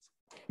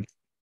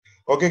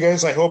 Okay,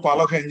 guys, I hope all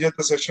of you enjoyed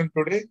the session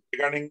today.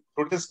 Regarding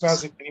today's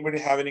class, if anybody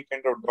have any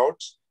kind of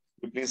doubts,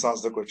 you please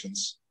ask the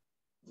questions.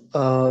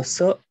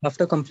 Sir,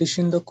 after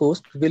completion the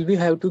course, will we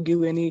have to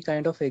give any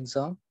kind of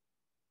exam?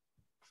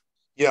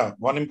 Yeah,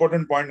 one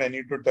important point I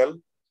need to tell.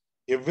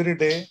 Every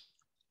day,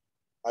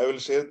 I will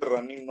share the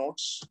running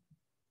notes.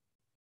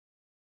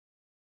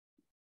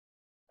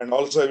 And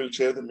also I will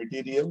share the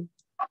material.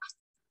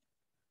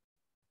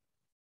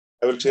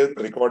 I will share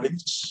the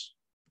recordings.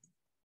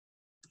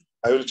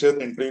 I will share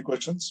the interview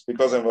questions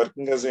because I'm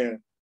working as a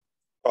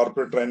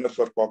corporate trainer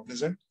for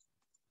Cognizant.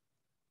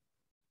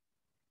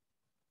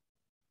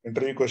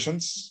 Interview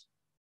questions.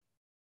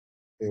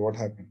 Okay, what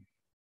happened?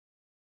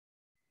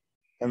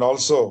 And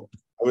also,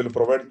 I will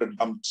provide the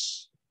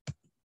dumps.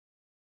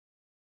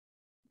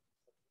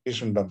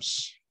 Certification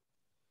dumps.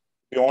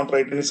 If you want to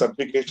write any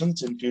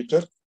certifications in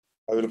future,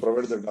 I will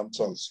provide the dumps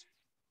also.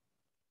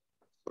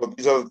 So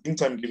these are the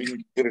things I'm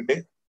giving every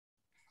day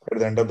at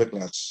the end of the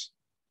class.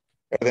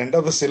 At the end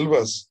of the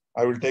syllabus,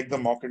 I will take the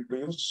mock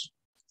interviews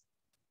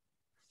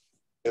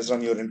based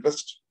on your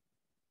interest.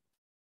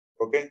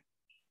 Okay.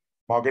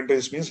 Mock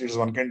interviews means it is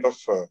one kind of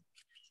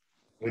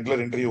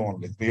regular interview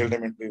only,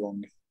 real-time interview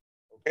only.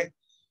 Okay.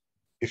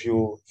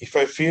 If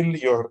I feel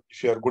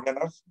if you are good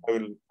enough, I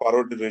will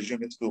forward the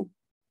resume to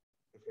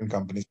different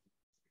companies.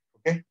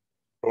 Okay.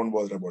 Don't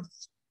bother about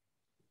this.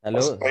 Hello.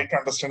 Just try to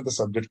understand the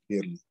subject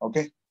clearly.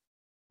 Okay.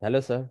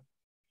 Hello, sir.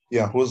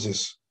 Yeah. Who's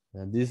this?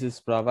 This is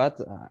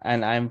Pravat,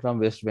 and I am from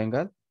West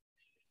Bengal.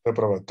 Hey,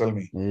 Pravat, tell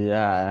me.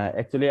 Yeah,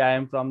 actually, I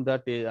am from the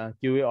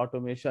QA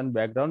automation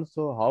background.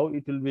 So, how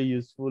it will be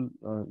useful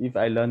if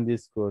I learn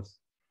this course?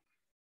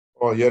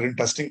 Oh, you're in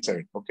testing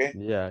side. Okay.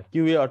 Yeah,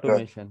 QA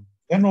automation.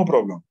 Yeah, no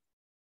problem.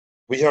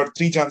 We have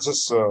 3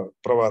 chances,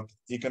 Pravat.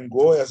 You can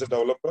go as a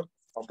developer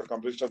after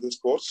completion of this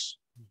course.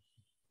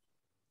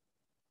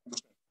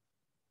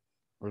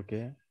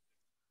 Okay.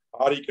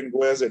 Or you can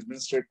go as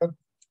administrator.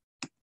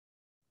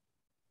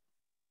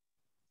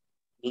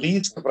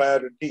 Least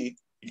priority,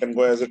 you can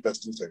go as a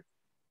testing side.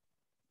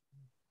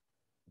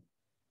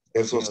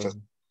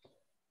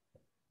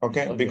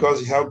 Okay,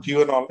 because you have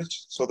QA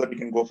knowledge, so that you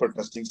can go for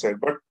testing side.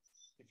 But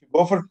if you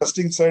go for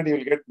testing side, you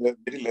will get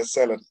very less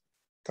salary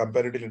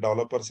comparatively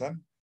developers and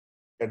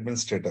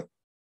administrator.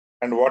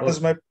 And what is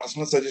my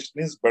personal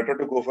suggestion is better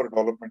to go for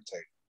development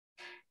side.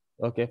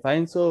 Okay,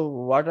 fine. So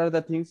what are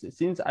the things?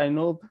 Since I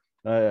know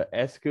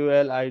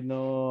SQL, I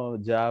know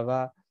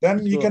Java.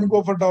 Then you can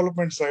go for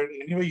development side.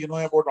 Anyway, you know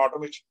about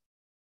automation.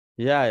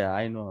 Yeah,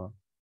 I know.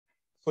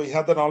 So you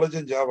have the knowledge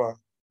in Java.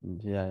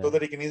 Yeah. So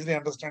that you can easily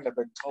understand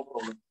effects. No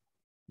problem.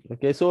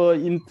 Okay, so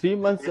in 3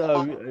 months,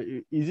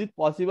 is it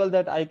possible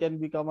that I can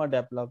become a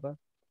developer?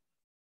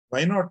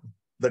 Why not?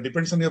 That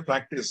depends on your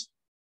practice.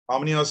 How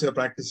many hours you are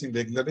practicing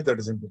regularly,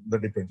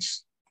 that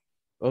depends.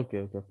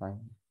 Okay, fine.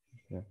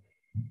 Yeah.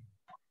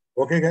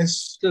 Okay,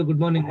 guys. So good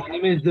morning. My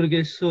name is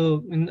Durga.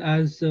 So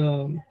as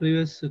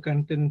previous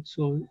content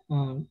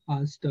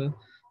asked,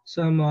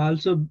 so I'm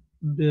also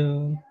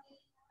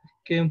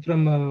came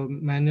from a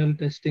manual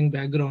testing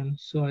background.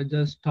 So I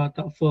just thought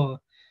of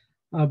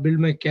build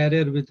my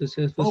career with the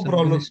Salesforce No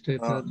problem.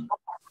 administrator.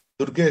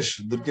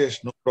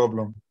 Durgesh, no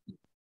problem.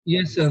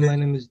 Yes, sir. My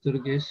name is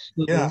Durgesh.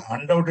 So, Yeah,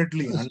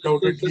 undoubtedly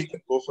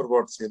go for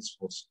what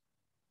Salesforce.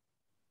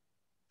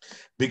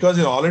 Because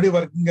you're already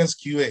working as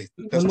QA.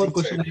 One more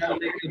question.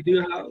 Do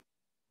you have?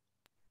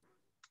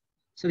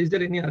 So, is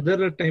there any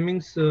other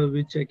timings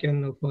which I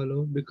can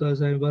follow?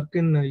 Because I work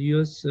in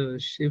US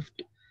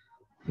shift.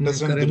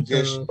 Understand,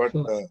 Durgesh, but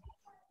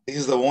this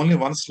is the only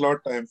one slot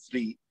I am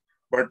free.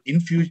 But in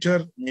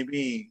future,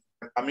 maybe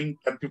coming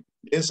 10-15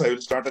 days, I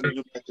will start a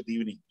new batch at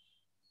evening.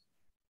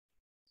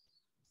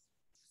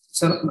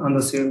 Sir, on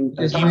the same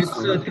Yes, so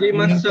it's 3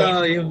 months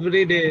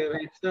every day,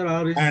 right, sir?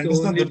 Or it's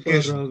only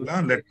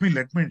for...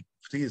 Let me,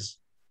 please.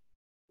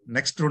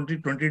 Next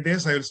 20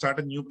 days, I will start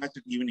a new batch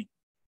at evening.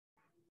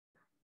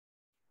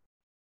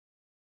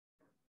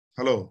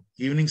 Hello,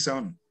 evening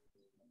 7.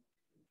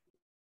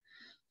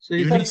 So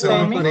it's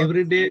for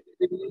every day,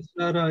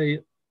 or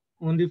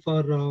only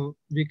for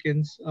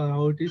weekends,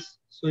 how it is?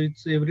 So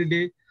it's every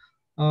day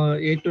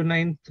 8 to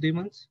 9, 3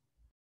 months?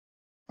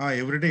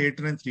 Every day 8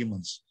 to 9, 3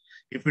 months.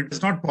 If it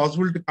is not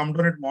possible to come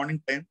down at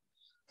morning time,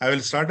 I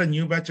will start a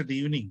new batch at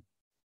evening,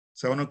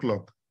 7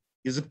 o'clock.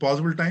 Is it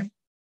possible time?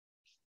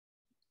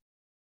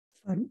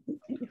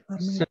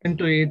 7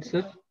 to 8,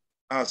 sir.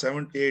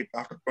 7 to 8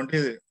 after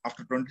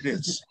 20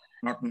 days,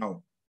 not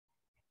now.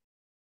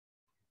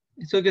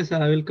 It's okay, sir.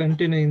 I will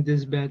continue in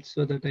this batch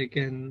so that I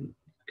can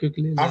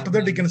quickly. After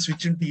that, you can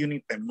switch into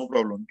evening time, no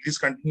problem. Please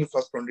continue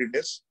first 20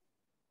 days.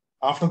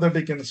 After that,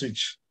 you can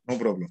switch, no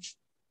problem.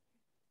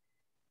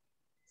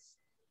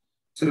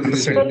 So will you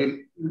schedule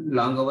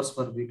long hours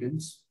for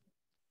weekends?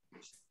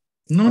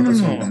 No.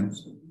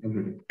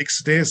 Every day.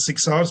 6 days,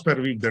 6 hours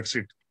per week. That's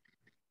it.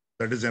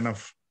 That is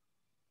enough.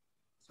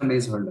 Sunday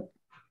is holiday.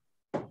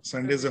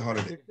 Sunday is a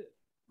holiday.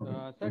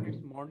 Sir, it's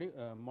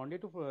Monday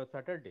to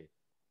Saturday.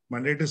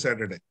 Monday to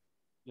Saturday.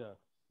 Yeah.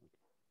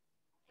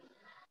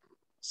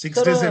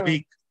 6 days a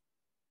week.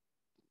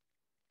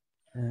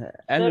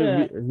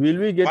 And will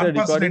we get a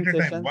recording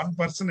session? One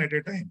person at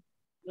a time.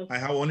 I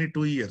have only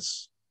 2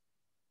 years.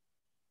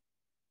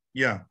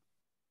 Yeah.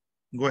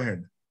 Go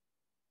ahead.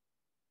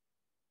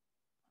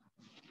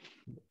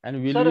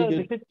 And will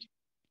we get...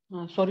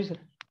 sorry, sir.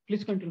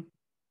 Please continue.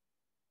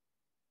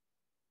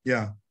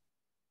 Yeah.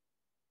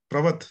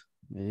 Prabhat.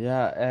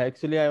 Yeah,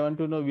 actually, I want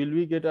to know, will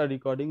we get a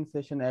recording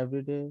session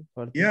every day?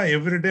 Yeah,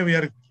 every day we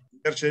are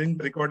sharing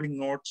the recording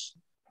notes,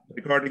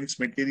 recordings,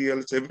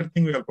 materials,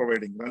 everything we are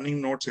providing,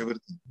 running notes,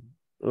 everything.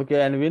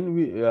 Okay, and when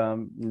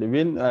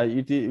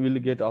it will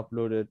get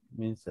uploaded,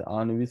 means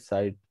on which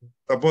site?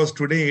 Suppose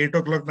today 8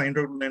 o'clock, 9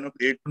 o'clock,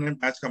 8 to 9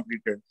 batch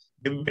completed.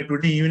 By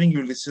today evening, you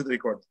will receive the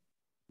record.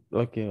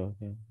 Okay,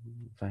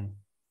 fine.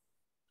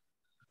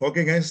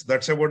 Okay, guys,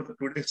 that's about the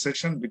today's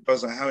session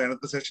because I have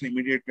another session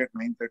immediately at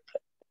 9:30.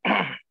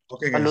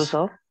 Okay, guys. Hello,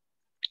 sir.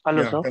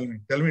 Hello, sir.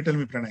 Tell me,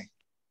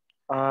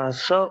 Pranay.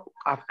 So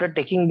after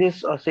taking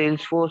this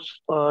Salesforce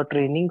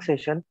training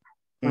session,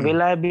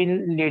 will I be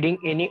needing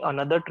any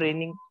another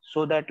training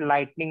so that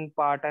lightning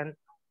part and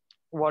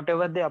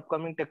whatever the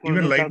upcoming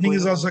technologies? Even lightning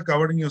is also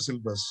covered in your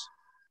syllabus.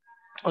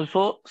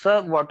 Also,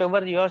 sir,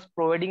 whatever you are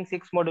providing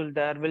 6 modules,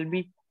 there will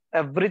be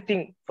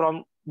everything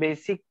from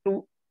basic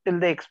to till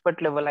the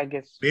expert level, I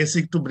guess.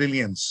 Basic to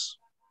brilliance.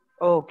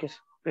 Oh, okay, sir.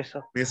 Yes,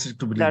 sir. Basic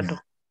to brilliance.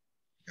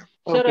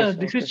 Sir, okay,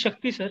 this is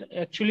Shakti, sir.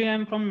 Actually, I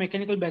am from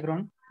mechanical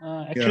background.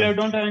 Actually, I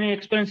don't have any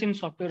experience in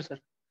software, sir.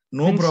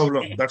 No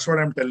problem. That's what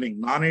I'm telling.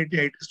 Non-IT,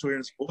 IT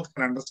students both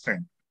can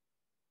understand.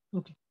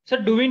 Okay.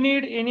 Sir, do we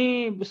need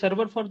any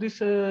server for this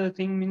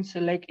thing, means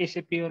like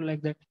SAP or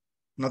like that?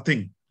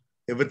 Nothing.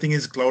 Everything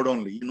is cloud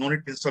only. You don't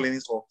need to install any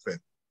software.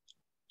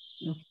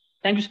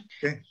 Thank you, sir.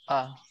 Okay.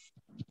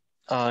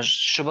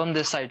 Shubham,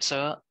 this side,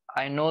 sir.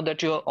 I know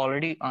that you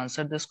already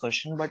answered this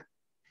question, but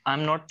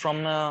I'm not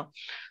from,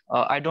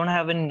 I don't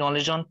have any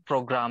knowledge on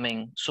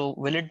programming. So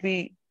will it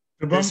be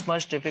this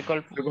much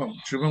difficult?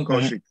 Shubham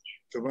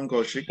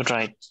Kaushik.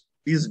 Right.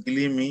 Please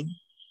believe me.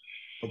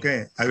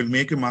 Okay. I will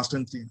make a master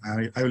in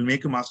I will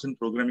make a master in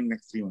programming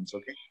next 3 months.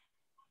 Okay.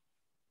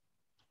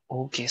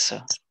 Okay,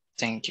 sir.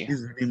 Thank you.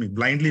 Please believe me.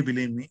 Blindly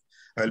believe me.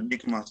 I will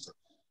make a master.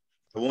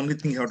 The only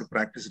thing you have to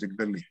practice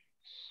regularly.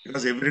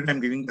 Because every time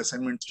I'm giving the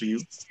assignments to you,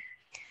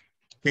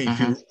 okay, if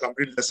you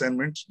complete the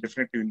assignments,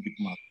 definitely you will get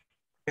mark.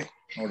 Okay,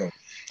 no doubt.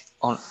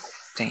 Oh,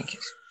 thank you.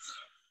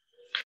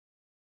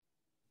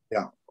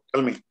 Yeah,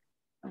 tell me.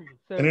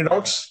 Any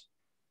doubts?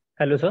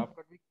 Hello, sir.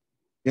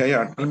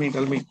 Yeah. Tell me.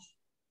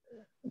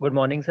 Good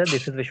morning, sir.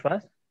 This is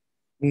Vishwas.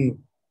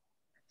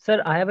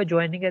 Sir, I have a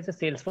joining as a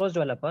Salesforce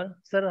developer.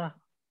 Sir,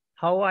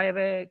 how I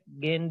have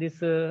gained this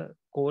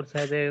course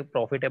as a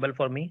profitable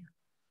for me?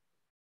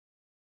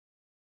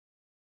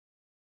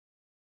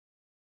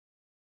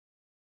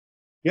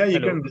 Yeah,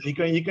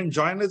 you can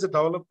join as a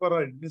developer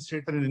or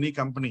administrator in any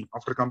company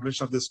after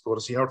completion of this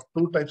course. You have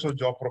 2 types of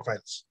job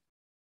profiles.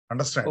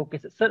 Understand? Okay,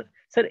 sir.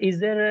 Sir, is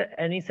there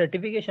any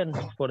certification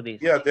for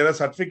this? Yeah, there are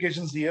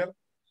certifications here.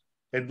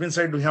 Admin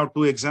side, we have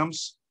 2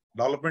 exams.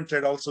 Development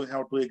side also we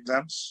have 2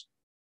 exams.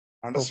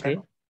 Understand?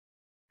 Okay.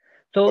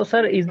 So,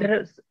 sir, is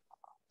there,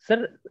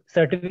 sir,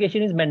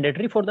 certification is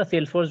mandatory for the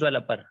Salesforce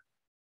developer?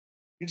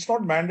 It's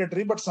not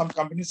mandatory, but some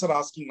companies are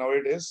asking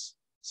nowadays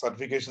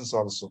certifications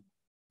also.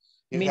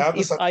 If you have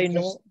the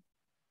certification,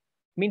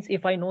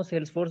 if I know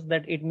Salesforce,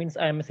 that it means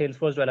I am a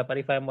Salesforce developer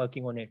if I am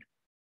working on it.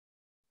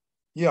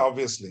 Yeah,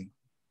 obviously.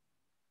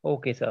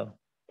 Okay, sir.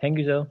 Thank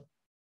you, sir.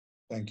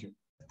 Thank you.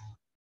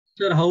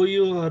 Sir, how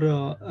you are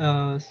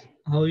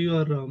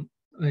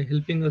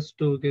helping us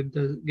to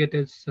get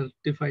it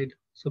certified?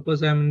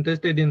 Suppose I'm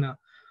interested in a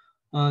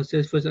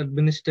Salesforce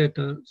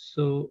administrator.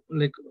 So,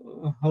 like,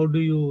 how do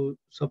you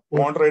support? You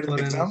want to write the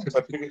exam,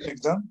 certification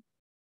exam?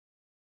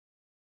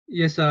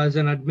 Yes, sir, as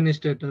an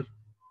administrator.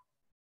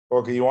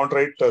 Okay, you want to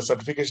write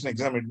certification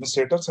exam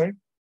administrator side?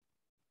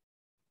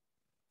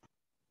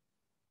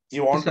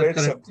 You want to write?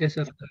 Yes,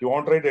 sir. You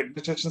want to write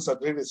administration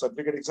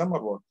certificate exam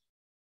or what?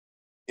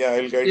 Yeah,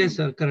 I will guide you. Yes,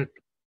 sir. Correct.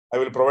 I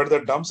will provide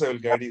the dumps. I will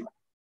guide you.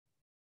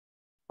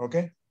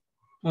 Okay.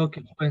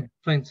 Okay. Fine.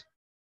 Fine.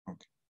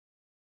 Okay.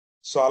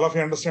 So all of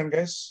you understand,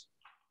 guys?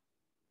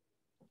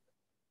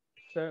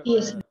 Sir,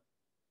 Yes.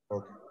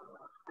 Okay.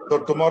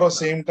 So tomorrow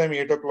same time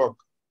 8 o'clock.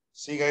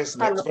 See, guys,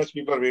 next batch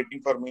people are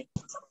waiting for me.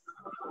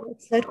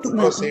 Sir,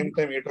 tomorrow same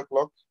time 8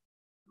 o'clock.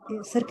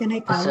 Sir, can I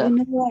call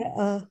you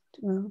now?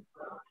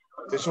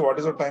 Tishu, what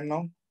is the time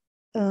now?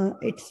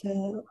 It's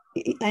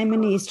I'm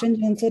in Eastern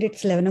Zone, sir.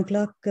 It's 11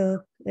 o'clock.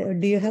 Do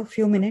you have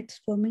few minutes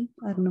for me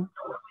or no?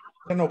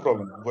 Yeah, no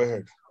problem. Go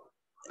ahead.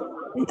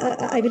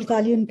 I will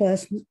call you in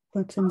person,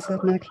 sir,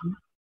 not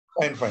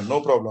here. Fine.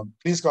 No problem.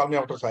 Please call me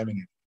after 5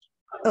 minutes.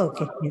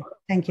 Okay. Yeah.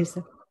 Thank you,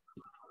 sir.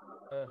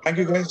 Thank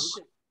you, guys.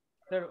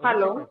 Sir,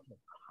 hello.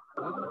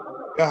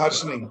 Yeah,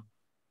 Harshini.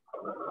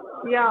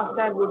 Yeah,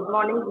 sir. Good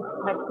morning.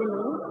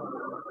 Harshini.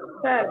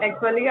 Sir,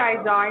 actually, I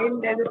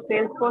joined as a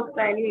Salesforce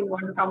trainee in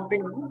one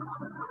company.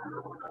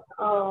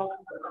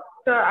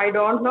 Sir, I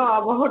don't know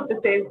about the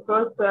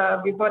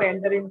Salesforce before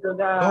entering to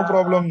the. No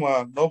problem.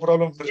 No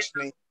problem,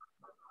 Harshini.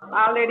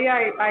 Already,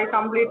 I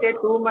completed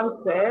 2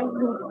 months there,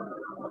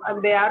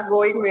 and they are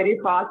going very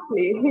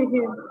fastly.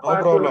 No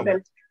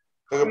problem.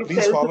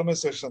 Please follow my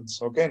sessions.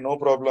 Okay, no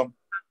problem.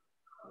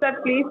 Sir,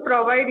 please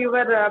provide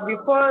your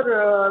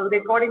before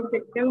recording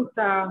sections.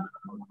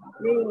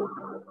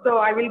 So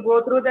I will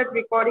go through that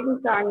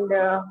recordings, and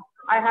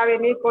I have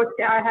any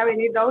question, I have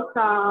any doubts,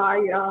 I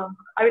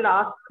will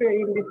ask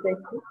in this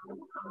section.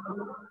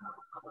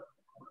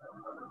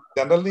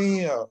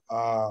 Generally,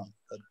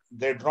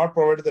 they do not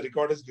provide the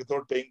recordings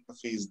without paying the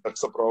fees.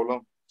 That's the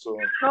problem. So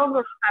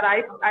no,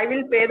 sir, I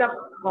will pay the.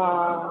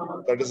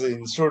 That is the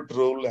institute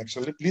rule.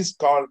 Actually, please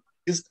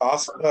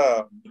ask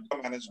the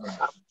management.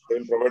 They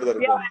will provide the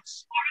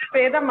recordings. I will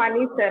pay the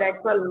money, sir.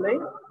 Actually,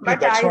 but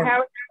that's I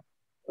have.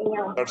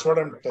 Yeah. That's what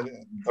I'm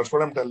telling. That's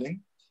what I'm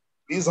telling.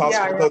 Please ask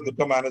the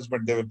Durga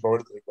management. They will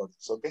provide the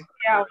recordings. Okay.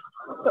 Yeah.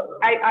 So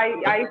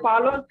I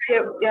follow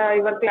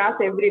your class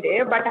every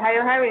day, but I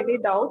have any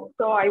doubts,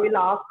 so I will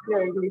ask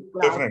in this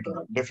class.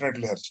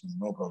 Definitely, Harshini.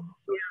 No problem.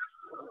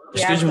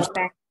 Yeah.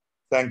 Sir,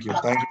 Thank you,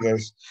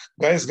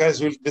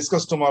 guys. We'll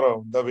discuss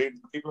tomorrow. The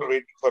people are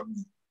waiting for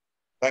me.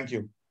 Thank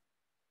you.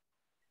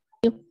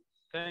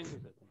 Thank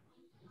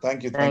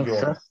you, sir. Thank you.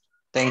 Sir.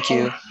 Thank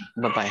you.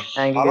 Bye-bye.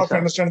 All of you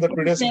understand the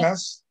today's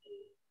class?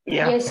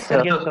 Yeah. Yes,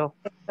 sir. yes,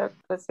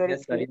 sir.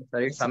 Yes, sir.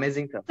 It's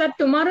amazing, sir. Sir,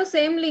 tomorrow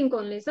same link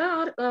only,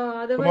 sir, or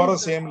otherwise?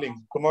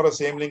 Tomorrow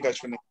same link,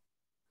 Ashwini.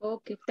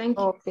 Okay, thank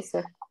you. Okay,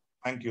 sir.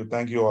 Thank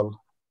you all.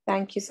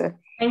 Thank you, sir.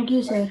 Thank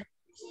you, sir.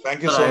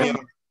 Thank you, Sonia.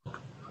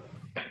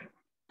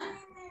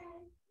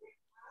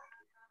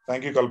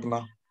 Thank you,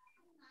 Kalpana.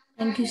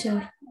 Thank you,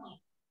 sir.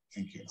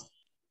 Thank you.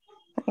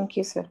 Thank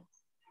you, sir.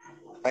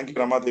 Thank you,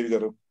 Ramadevi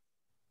garu.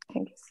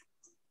 Thank you, sir.